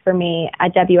holds for me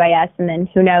at WIS, and then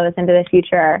who knows into the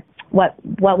future what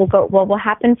will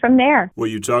happen from there. Well,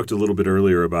 you talked a little bit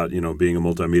earlier about, being a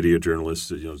multimedia journalist,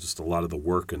 just a lot of the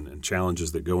work and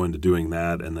challenges that go into doing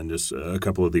that, and then just a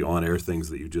couple of the on-air things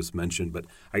that you just mentioned. But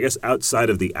I guess outside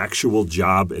of the actual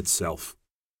job itself,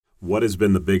 what has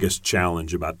been the biggest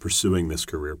challenge about pursuing this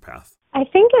career path? I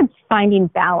think it's finding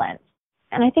balance.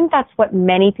 And I think that's what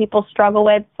many people struggle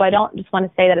with. So I don't just want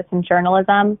to say that it's in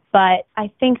journalism, but I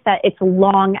think that it's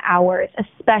long hours,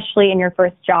 especially in your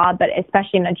first job, but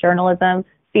especially in a journalism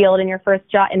field in your first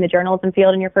job, in the journalism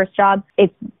field in your first job,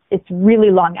 it's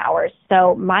really long hours.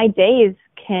 So my days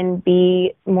can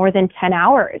be more than 10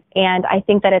 hours. And I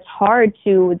think that it's hard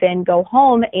to then go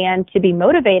home and to be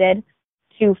motivated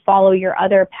to follow your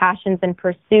other passions and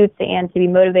pursuits and to be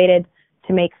motivated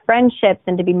to make friendships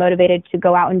and to be motivated to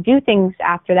go out and do things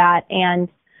after that. And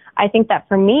I think that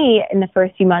for me, in the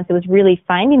first few months, it was really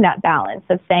finding that balance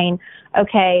of saying,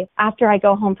 okay, after I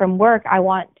go home from work, I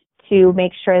want to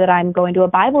make sure that I'm going to a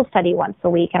Bible study once a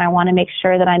week. And I want to make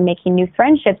sure that I'm making new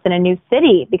friendships in a new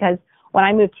city, because when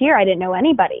I moved here, I didn't know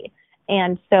anybody.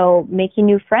 And so making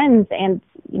new friends and,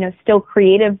 still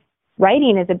creative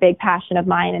writing is a big passion of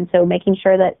mine. And so making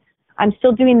sure that I'm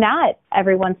still doing that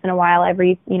every once in a while,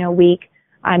 every, week.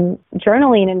 I'm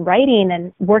journaling and writing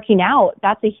and working out.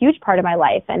 That's a huge part of my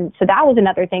life. And so that was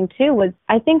another thing too, was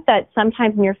I think that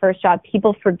sometimes in your first job,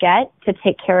 people forget to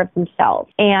take care of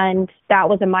themselves. And that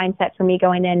was a mindset for me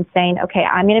going in saying, okay,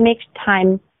 I'm going to make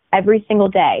time every single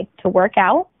day to work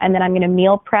out. And then I'm going to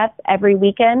meal prep every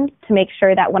weekend to make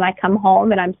sure that when I come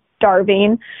home and I'm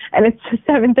starving and it's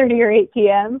 7:30 or 8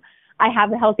 p.m., I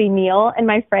have a healthy meal in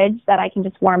my fridge that I can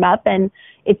just warm up, and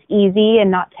it's easy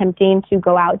and not tempting to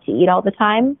go out to eat all the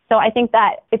time. So I think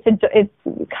that it's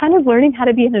kind of learning how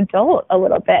to be an adult a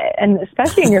little bit, and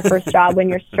especially in your first job when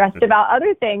you're stressed about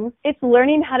other things, it's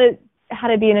learning how to how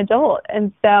to be an adult.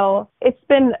 And so it's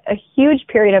been a huge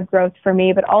period of growth for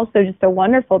me, but also just a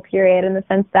wonderful period in the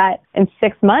sense that in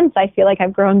 6 months, I feel like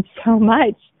I've grown so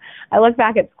much. I look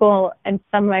back at school and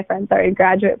some of my friends started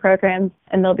graduate programs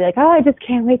and they'll be like, oh, I just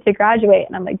can't wait to graduate.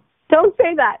 And I'm like, don't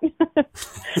say that.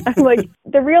 I'm like,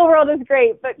 the real world is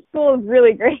great, but school is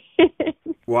really great.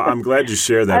 Well, I'm glad you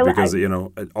share that because,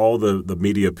 all the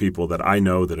media people that I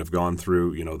know that have gone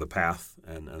through, the path,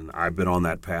 and I've been on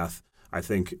that path, I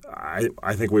think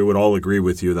we would all agree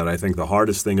with you that I think the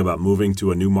hardest thing about moving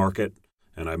to a new market,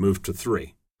 and I moved to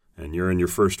 3, and you're in your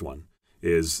first one,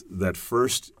 is that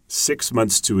first 6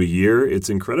 months to a year, it's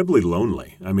incredibly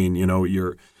lonely. I mean,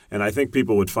 and I think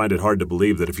people would find it hard to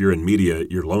believe that if you're in media,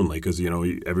 you're lonely because,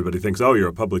 everybody thinks, oh, you're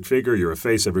a public figure, you're a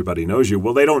face, everybody knows you.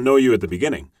 Well, they don't know you at the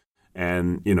beginning.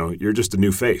 And, you're just a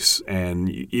new face. And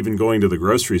even going to the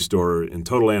grocery store in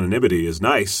total anonymity is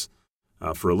nice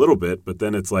for a little bit. But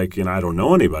then it's like, I don't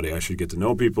know anybody. I should get to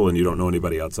know people. And you don't know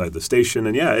anybody outside the station.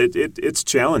 And, yeah, it's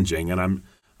challenging. And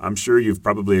I'm sure you've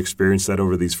probably experienced that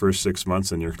over these first 6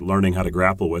 months and you're learning how to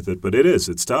grapple with it, but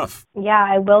it's tough. Yeah,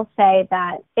 I will say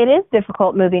that it is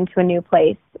difficult moving to a new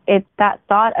place. It's that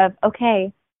thought of,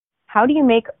 okay, how do you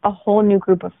make a whole new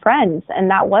group of friends? And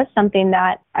that was something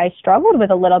that I struggled with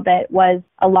a little bit. Was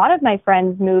a lot of my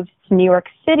friends moved to New York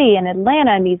City and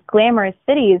Atlanta and these glamorous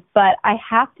cities, but I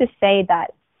have to say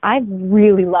that I've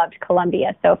really loved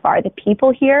Columbia so far. The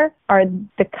people here are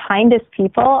the kindest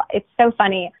people. It's so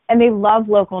funny. And they love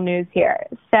local news here.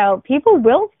 So people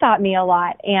will stop me a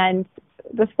lot. And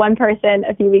this one person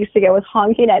a few weeks ago was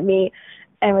honking at me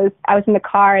and I was in the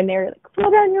car and they were like, roll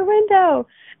down your window.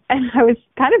 And I was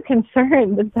kind of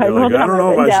concerned. And so I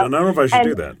don't know if I should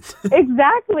do that.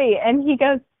 Exactly. And he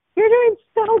goes, you're doing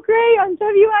so great on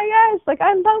WIS. Like,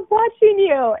 I love watching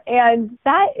you. And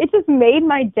it just made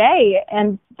my day.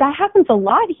 And that happens a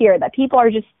lot here, that people are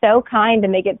just so kind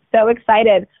and they get so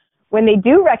excited when they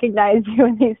do recognize you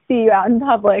and they see you out in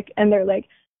public. And they're like,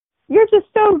 you're just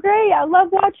so great. I love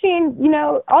watching,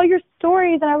 all your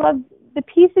stories. And I love the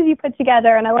pieces you put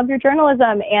together. And I love your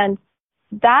journalism. And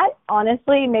that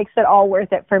honestly makes it all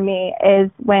worth it for me, is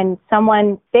when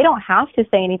they don't have to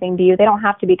say anything to you. They don't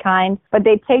have to be kind, but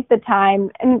they take the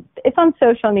time, and it's on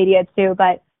social media too,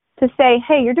 but to say,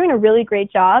 hey, you're doing a really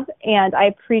great job and I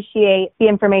appreciate the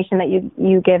information that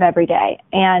you give every day.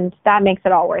 And that makes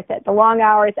it all worth it. The long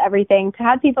hours, everything, to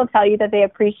have people tell you that they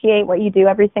appreciate what you do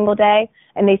every single day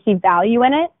and they see value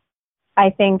in it, I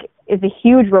think is a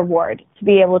huge reward to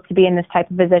be able to be in this type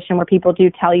of position where people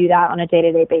do tell you that on a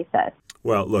day-to-day basis.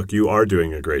 Well, look, you are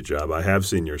doing a great job. I have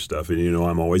seen your stuff, and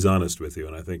I'm always honest with you,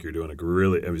 and I think you're doing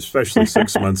especially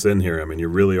 6 months in here, you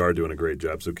really are doing a great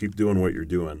job, so keep doing what you're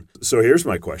doing. So here's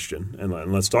my question,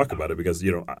 and let's talk about it, because,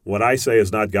 what I say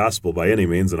is not gospel by any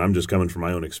means, and I'm just coming from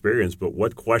my own experience, but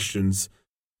what questions,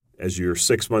 as you're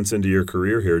 6 months into your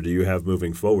career here, do you have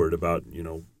moving forward about,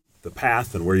 the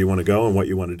path and where you want to go and what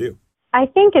you want to do? I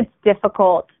think it's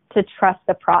difficult to trust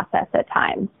the process at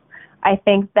times. I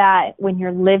think that when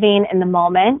you're living in the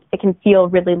moment, it can feel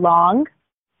really long.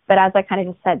 But as I kind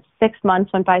of just said, 6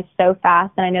 months went by so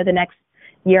fast, and I know the next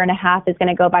year and a half is going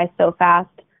to go by so fast.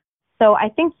 So I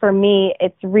think for me,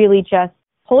 it's really just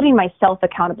holding myself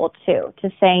accountable too, to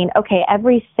saying, okay,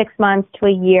 every 6 months to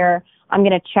a year, I'm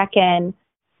going to check in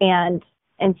and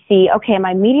see, okay, am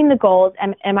I meeting the goals?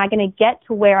 Am I going to get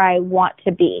to where I want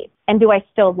to be? And do I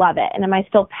still love it? And am I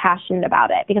still passionate about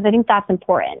it? Because I think that's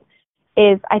important.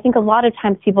 I think a lot of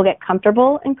times people get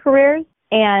comfortable in careers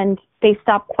and they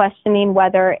stop questioning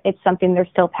whether it's something they're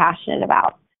still passionate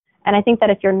about. And I think that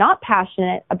if you're not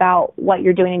passionate about what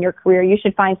you're doing in your career, you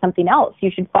should find something else. You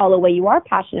should follow what you are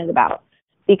passionate about,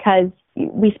 because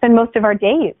we spend most of our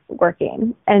days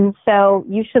working. And so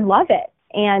you should love it.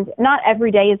 And not every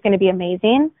day is going to be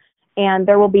amazing. And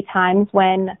there will be times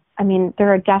when,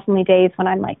 there are definitely days when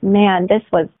I'm like, man, this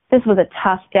was a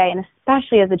tough day. And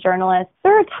especially as a journalist,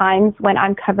 there are times when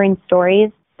I'm covering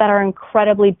stories that are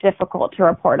incredibly difficult to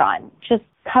report on, just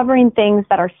covering things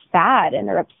that are sad and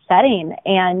they're upsetting.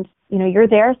 And, you're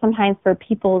there sometimes for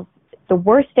the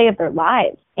worst day of their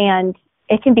lives, and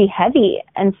it can be heavy.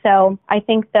 And so I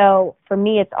think, though, for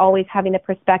me, it's always having the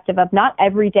perspective of not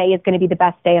every day is going to be the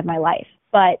best day of my life,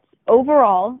 but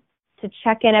overall to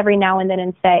check in every now and then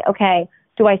and say, okay,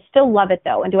 do I still love it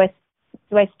though? And do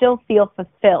I still feel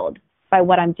fulfilled by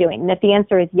what I'm doing? And if the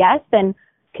answer is yes, then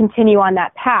continue on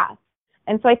that path.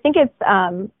 And so I think it's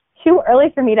too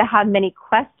early for me to have many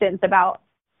questions about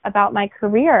my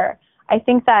career. I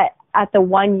think that at the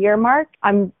 1 year mark,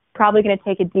 I'm probably going to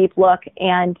take a deep look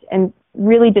and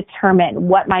really determine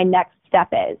what my next step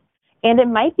is. And it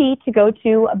might be to go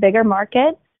to a bigger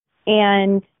market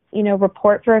and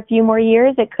report for a few more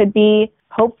years. It could be,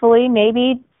 hopefully,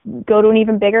 maybe go to an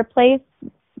even bigger place,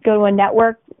 go to a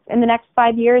network in the next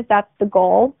 5 years. That's the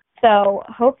goal. So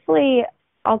hopefully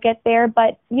I'll get there.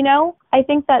 But, I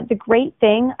think that the great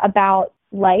thing about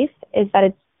life is that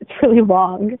it's really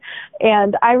long.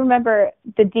 And I remember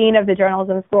the dean of the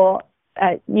journalism school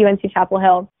at UNC Chapel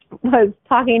Hill was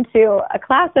talking to a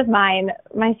class of mine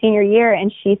my senior year,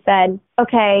 and she said,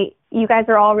 okay, you guys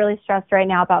are all really stressed right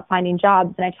now about finding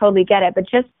jobs, and I totally get it, but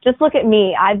just look at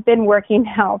me. I've been working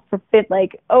now for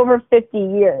over 50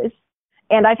 years,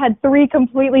 and I've had 3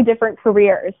 completely different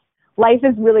careers. Life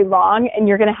is really long, and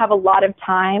you're going to have a lot of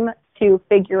time to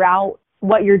figure out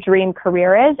what your dream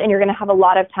career is, and you're going to have a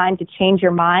lot of time to change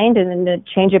your mind and then to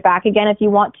change it back again if you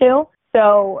want to.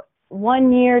 So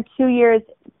 1 year, 2 years,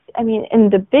 in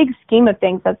the big scheme of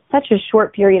things, that's such a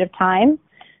short period of time.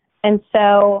 And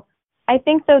so I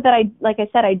think, though, that like I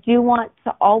said, I do want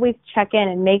to always check in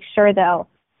and make sure, though,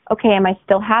 okay, am I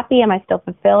still happy? Am I still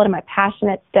fulfilled? Am I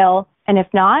passionate still? And if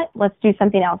not, let's do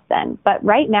something else then. But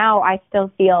right now, I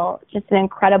still feel just an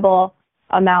incredible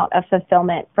amount of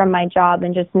fulfillment from my job,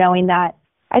 and just knowing that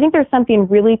I think there's something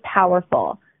really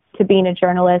powerful to being a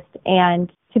journalist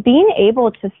and to being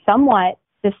able to somewhat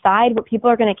decide what people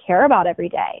are going to care about every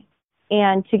day,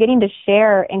 and to getting to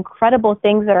share incredible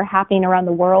things that are happening around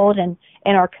the world and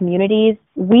in our communities.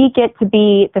 We get to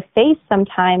be the face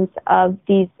sometimes of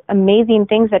these amazing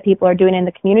things that people are doing in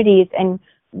the communities, and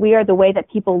we are the way that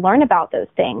people learn about those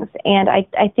things. And I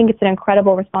think it's an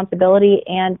incredible responsibility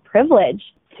and privilege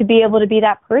to be able to be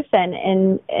that person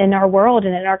in our world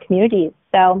and in our communities.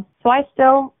 So I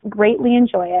still greatly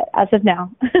enjoy it as of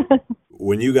now.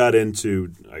 When you got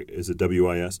into, is it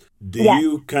WIS? Do Yes.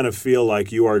 you kind of feel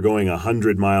like you are going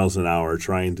 100 miles an hour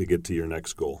trying to get to your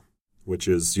next goal, which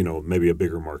is, maybe a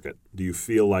bigger market? Do you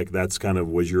feel like that's kind of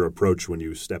was your approach when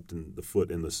you stepped in the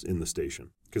foot in the station?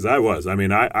 Because I was.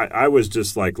 I was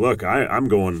just like, look, I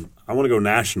want to go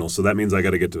national, so that means I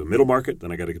got to get to a middle market,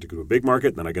 then I got to get to a big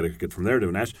market, then I got to get from there to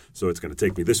a national. So it's going to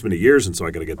take me this many years, and so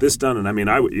I got to get this done. And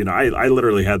I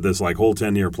literally had this like whole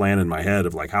 10-year plan in my head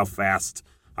of like how fast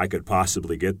I could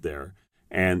possibly get there.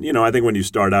 And, I think when you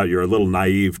start out, you're a little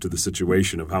naive to the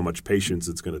situation of how much patience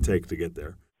it's going to take to get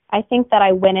there. I think that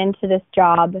I went into this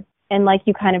job, and like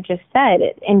you kind of just said,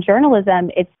 in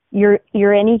journalism, it's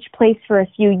you're in each place for a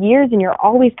few years, and you're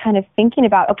always kind of thinking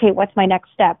about, okay, what's my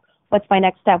next step? What's my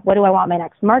next step? What do I want my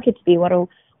next market to be?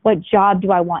 What job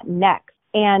do I want next?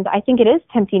 And I think it is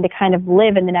tempting to kind of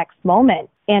live in the next moment.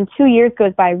 And 2 years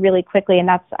goes by really quickly, and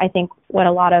that's, I think, what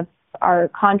a lot of our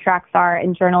contracts are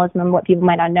in journalism. And what people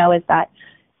might not know is that,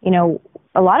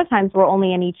 a lot of times we're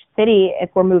only in each city if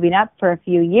we're moving up for a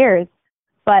few years.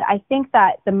 But I think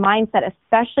that the mindset,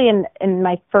 especially in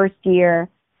my first year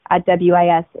at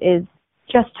WIS, is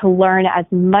just to learn as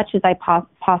much as I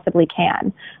possibly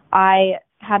can. I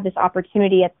have this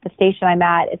opportunity at the station I'm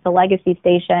at. It's a legacy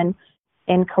station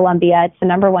in Columbia. It's the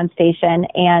 #1 station.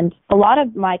 And a lot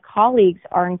of my colleagues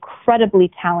are incredibly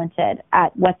talented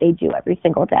at what they do every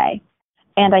single day.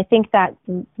 And I think that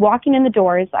walking in the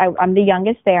doors, I'm the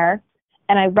youngest there,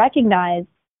 and I recognized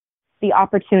the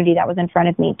opportunity that was in front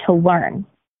of me to learn.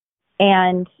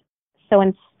 And so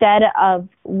instead of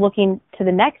looking to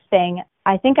the next thing,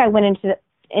 I think I went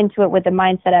into it with the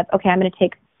mindset of, okay, I'm going to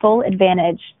take full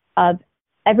advantage of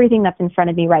everything that's in front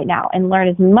of me right now and learn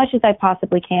as much as I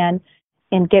possibly can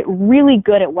and get really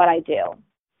good at what I do,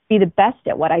 be the best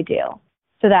at what I do,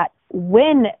 so that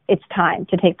when it's time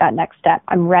to take that next step,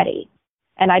 I'm ready.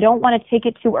 And I don't want to take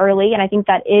it too early. And I think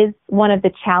that is one of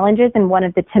the challenges and one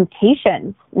of the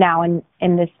temptations now in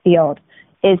this field,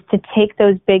 is to take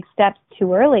those big steps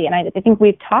too early. And I think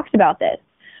we've talked about this.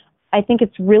 I think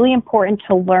it's really important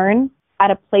to learn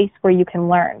at a place where you can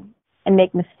learn, and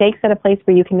make mistakes at a place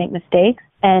where you can make mistakes,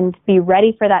 and be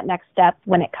ready for that next step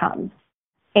when it comes.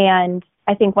 And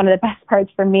I think one of the best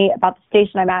parts for me about the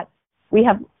station I'm at, we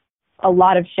have a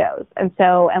lot of shows. And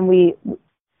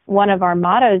one of our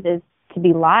mottos is to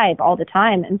be live all the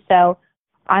time. And so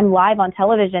I'm live on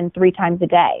television 3 times a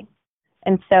day.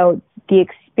 And so the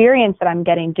experience that I'm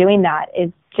getting doing that is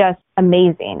just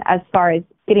amazing, as far as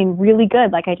getting really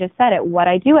good, like I just said, at what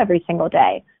I do every single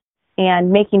day,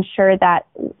 and making sure that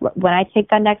when I take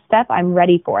that next step, I'm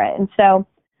ready for it. And so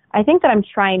I think that I'm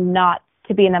trying not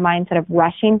to be in the mindset of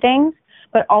rushing things,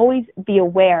 but always be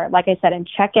aware, like I said, and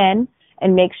check in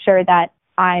and make sure that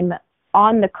I'm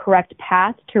on the correct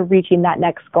path to reaching that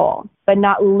next goal, but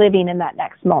not living in that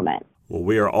next moment. Well,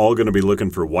 we are all going to be looking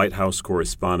for White House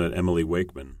correspondent Emily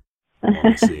Wakeman on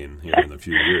the scene here in a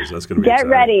few years. That's going to be Get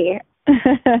exciting.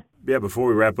 ready. Yeah, before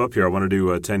we wrap up here, I want to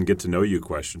do 10 get-to-know-you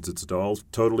questions. It's all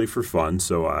totally for fun,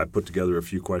 so I put together a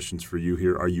few questions for you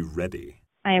here. Are you ready?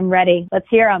 I am ready. Let's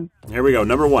hear them. Here we go.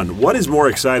 Number 1, what is more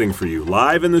exciting for you,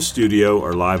 live in the studio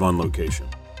or live on location?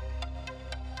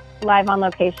 Live on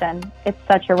location. It's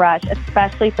such a rush,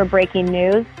 especially for breaking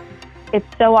news. It's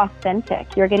so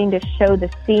authentic. You're getting to show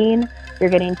the scene. You're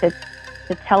getting to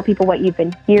tell people what you've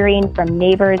been hearing from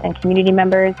neighbors and community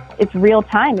members. It's real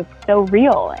time. It's so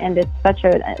real, and it's such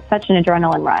an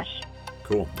adrenaline rush.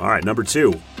 Cool. All right, number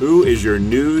 2, who is your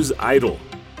news idol?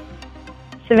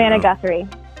 Savannah Guthrie.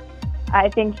 I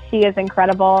think she is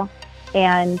incredible,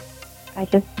 and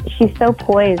she's so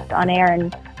poised on air,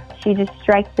 and she just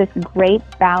strikes this great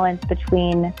balance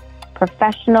between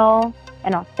professional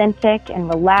and authentic and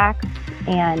relaxed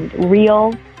and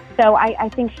real. So I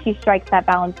think she strikes that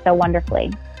balance so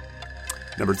wonderfully.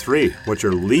 Number 3, what's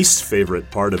your least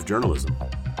favorite part of journalism?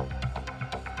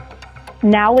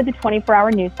 Now with the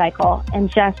 24-hour news cycle and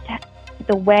just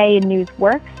the way news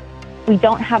works, we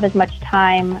don't have as much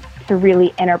time to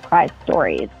really enterprise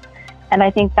stories. And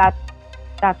I think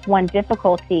that's one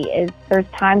difficulty is there's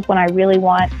times when I really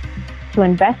want to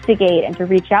investigate and to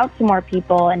reach out to more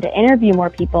people and to interview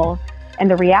more people. And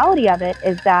the reality of it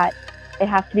is that it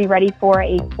has to be ready for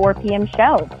a 4 p.m.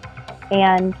 show.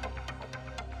 And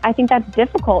I think that's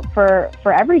difficult for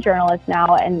every journalist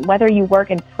now. And whether you work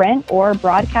in print or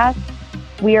broadcast,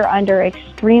 we are under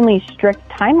extremely strict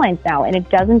timelines now, and it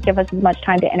doesn't give us as much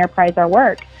time to enterprise our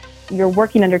work. You're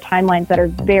working under timelines that are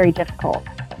very difficult.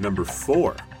 Number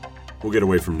 4, we'll get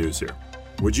away from news here.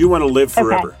 Would you want to live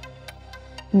forever? Okay.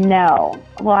 No.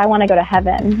 Well, I want to go to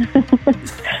heaven.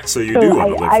 So you do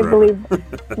want to live forever.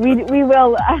 I believe we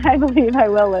will. I believe I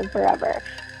will live forever.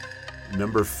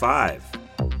 Number 5,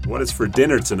 what is for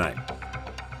dinner tonight?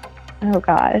 Oh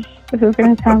gosh, this is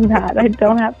going to sound bad. I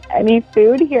don't have any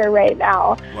food here right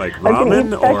now. Like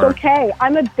ramen or? Okay,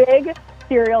 I'm a big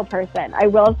cereal person. I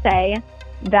will say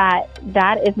that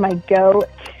is my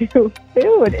go-to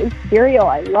food is cereal.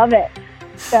 I love it.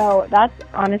 So that's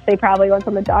honestly probably what's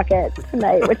on the docket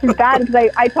tonight, which is bad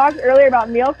because I talked earlier about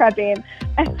meal prepping.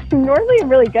 I'm normally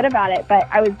really good about it, but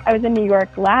I was in New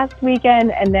York last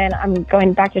weekend, and then I'm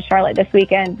going back to Charlotte this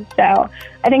weekend. So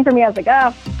I think for me, I was like,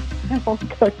 I won't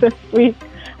cook this week.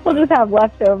 We'll just have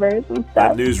leftovers and stuff.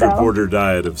 That news reporter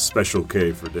diet of Special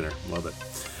K for dinner. Love it.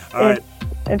 All right.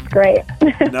 It's great.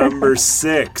 Number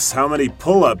 6, how many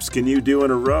pull-ups can you do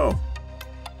in a row?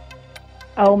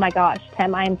 Oh my gosh,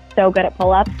 Tim, I am so good at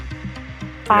pull-ups.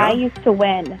 Yeah. I used to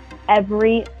win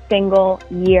every single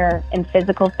year in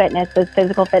physical fitness, those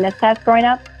physical fitness tests growing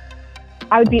up.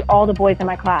 I would beat all the boys in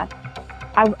my class.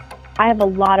 I have a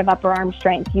lot of upper arm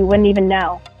strength. You wouldn't even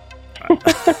know. Look,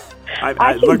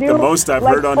 the most I've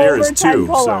heard on here is 2.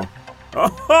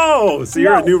 So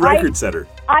you're a new record setter.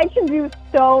 I can do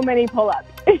so many pull-ups.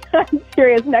 I'm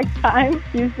serious. Next time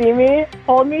you see me,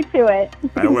 hold me to it.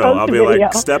 I will. I'll be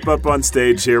like, step up on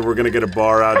stage here. We're going to get a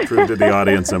bar out, prove to the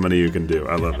audience how many you can do.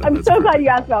 I love it. I'm so glad you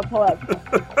asked about pull-ups.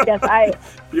 Yes,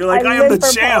 You're like, I am the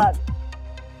champ.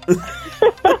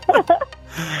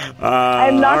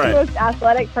 I'm not the most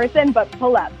athletic person, but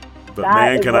pull-ups. But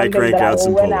man, can I crank out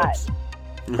some pull-ups.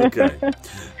 Okay.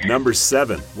 Number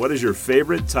 7, what is your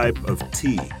favorite type of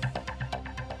tea?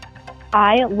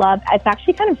 It's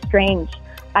actually kind of strange.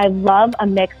 I love a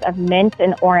mix of mint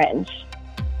and orange.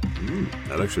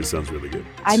 That actually sounds really good.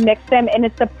 I mix them, and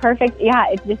it's the perfect,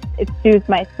 it soothes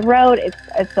my throat.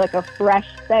 It's like a fresh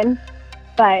scent.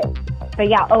 But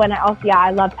yeah, and I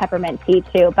love peppermint tea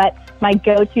too. But my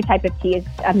go-to type of tea is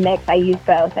a mix. I use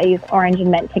both. I use orange and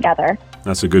mint together.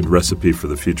 That's a good recipe for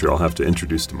the future. I'll have to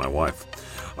introduce to my wife.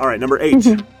 All right, number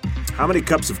 8. How many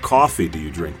cups of coffee do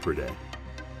you drink per day?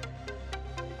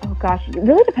 Oh gosh, it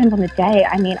really depends on the day.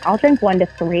 I mean, I'll drink 1 to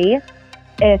 3.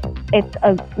 If it's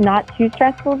not too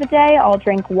stressful of a day, I'll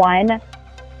drink 1.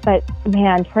 But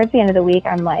man, towards the end of the week,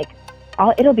 I'm like,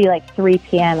 it'll be like 3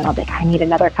 p.m. and I'll be like, I need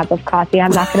another cup of coffee.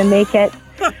 I'm not going to make it.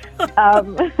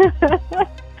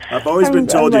 I've always been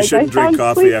told you shouldn't drink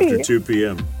coffee after 2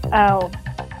 p.m. Oh,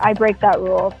 I break that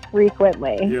rule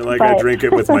frequently. You're like, I drink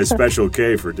it with my Special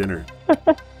K for dinner.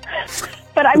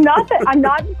 But I'm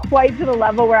not quite to the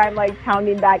level where I'm like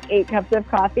pounding back 8 cups of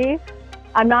coffee.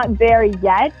 I'm not there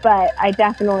yet, but I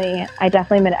definitely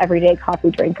am an everyday coffee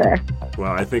drinker.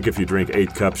 Well, I think if you drink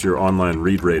 8 cups, your online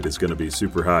read rate is going to be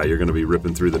super high. You're going to be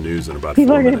ripping through the news in about 4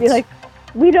 minutes. People are going to be like,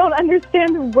 we don't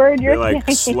understand the word you're saying.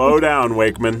 Like, slow down,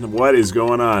 Wakeman. What is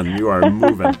going on? You are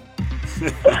moving.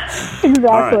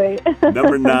 Exactly. All right.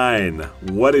 Number 9.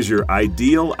 What is your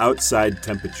ideal outside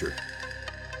temperature?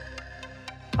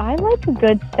 I like a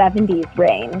good 70s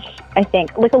range, I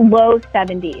think, like a low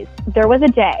 70s. There was a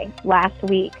day last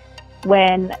week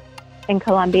when in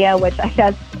Colombia, which I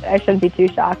guess I shouldn't be too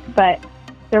shocked, but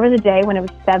there was a day when it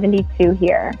was 72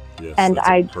 here. Yes, and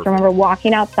I just remember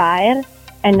walking outside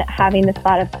and having this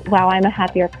thought of, wow, I'm a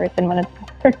happier person when it's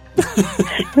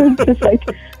it's just like,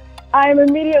 I'm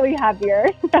immediately happier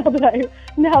now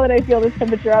that I feel this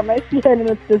temperature on my skin and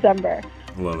it's December.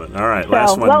 Love it. All right,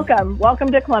 last one.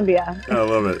 Welcome to Colombia. I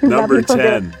love it. Number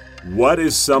 10. What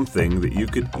is something that you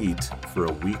could eat for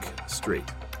a week straight?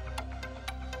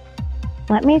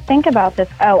 Let me think about this.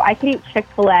 Oh, I could eat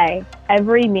Chick-fil-A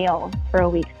every meal for a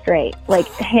week straight, like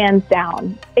hands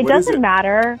down. It doesn't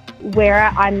matter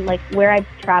where I've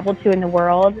traveled to in the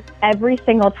world. Every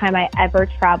single time I ever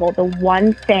travel, the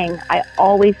one thing I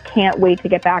always can't wait to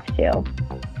get back to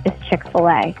is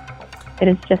Chick-fil-A. It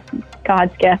is just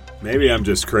God's gift. Maybe I'm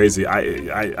just crazy.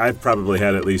 I've probably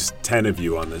had at least 10 of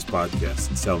you on this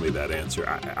podcast tell me that answer.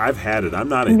 I've had it. I'm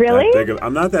not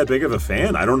that big of a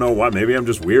fan. I don't know why. Maybe I'm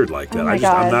just weird like that.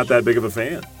 I'm not that big of a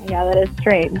fan. Yeah, that is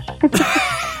strange.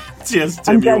 Yes,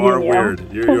 Tim, you are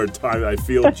weird. You're I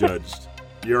feel judged.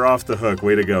 You're off the hook.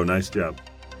 Way to go. Nice job.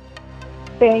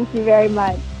 Thank you very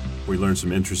much. We learned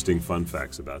some interesting fun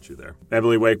facts about you there.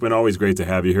 Emily Wakeman, always great to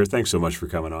have you here. Thanks so much for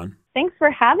coming on. Thanks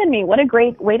for having me. What a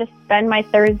great way to spend my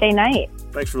Thursday night.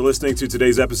 Thanks for listening to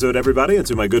today's episode, everybody, and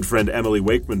to my good friend Emily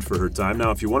Wakeman for her time. Now,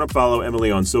 if you want to follow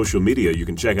Emily on social media, you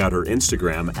can check out her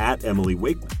Instagram at Emily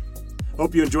Wakeman.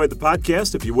 Hope you enjoyed the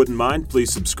podcast. If you wouldn't mind,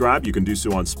 please subscribe. You can do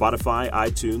so on Spotify,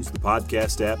 iTunes, the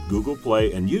podcast app, Google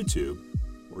Play, and YouTube,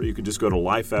 or you can just go to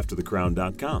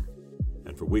lifeafterthecrown.com.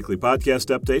 And for weekly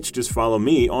podcast updates, just follow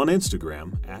me on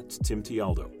Instagram at Tim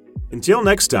Tialdo. Until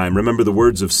next time, remember the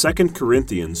words of 2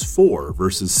 Corinthians 4,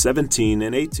 verses 17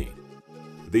 and 18.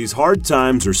 These hard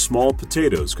times are small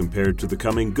potatoes compared to the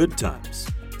coming good times,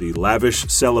 the lavish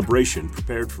celebration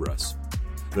prepared for us.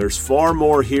 There's far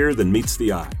more here than meets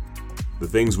the eye. The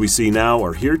things we see now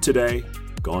are here today,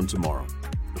 gone tomorrow.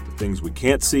 But the things we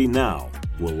can't see now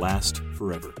will last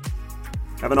forever.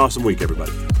 Have an awesome week,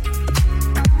 everybody.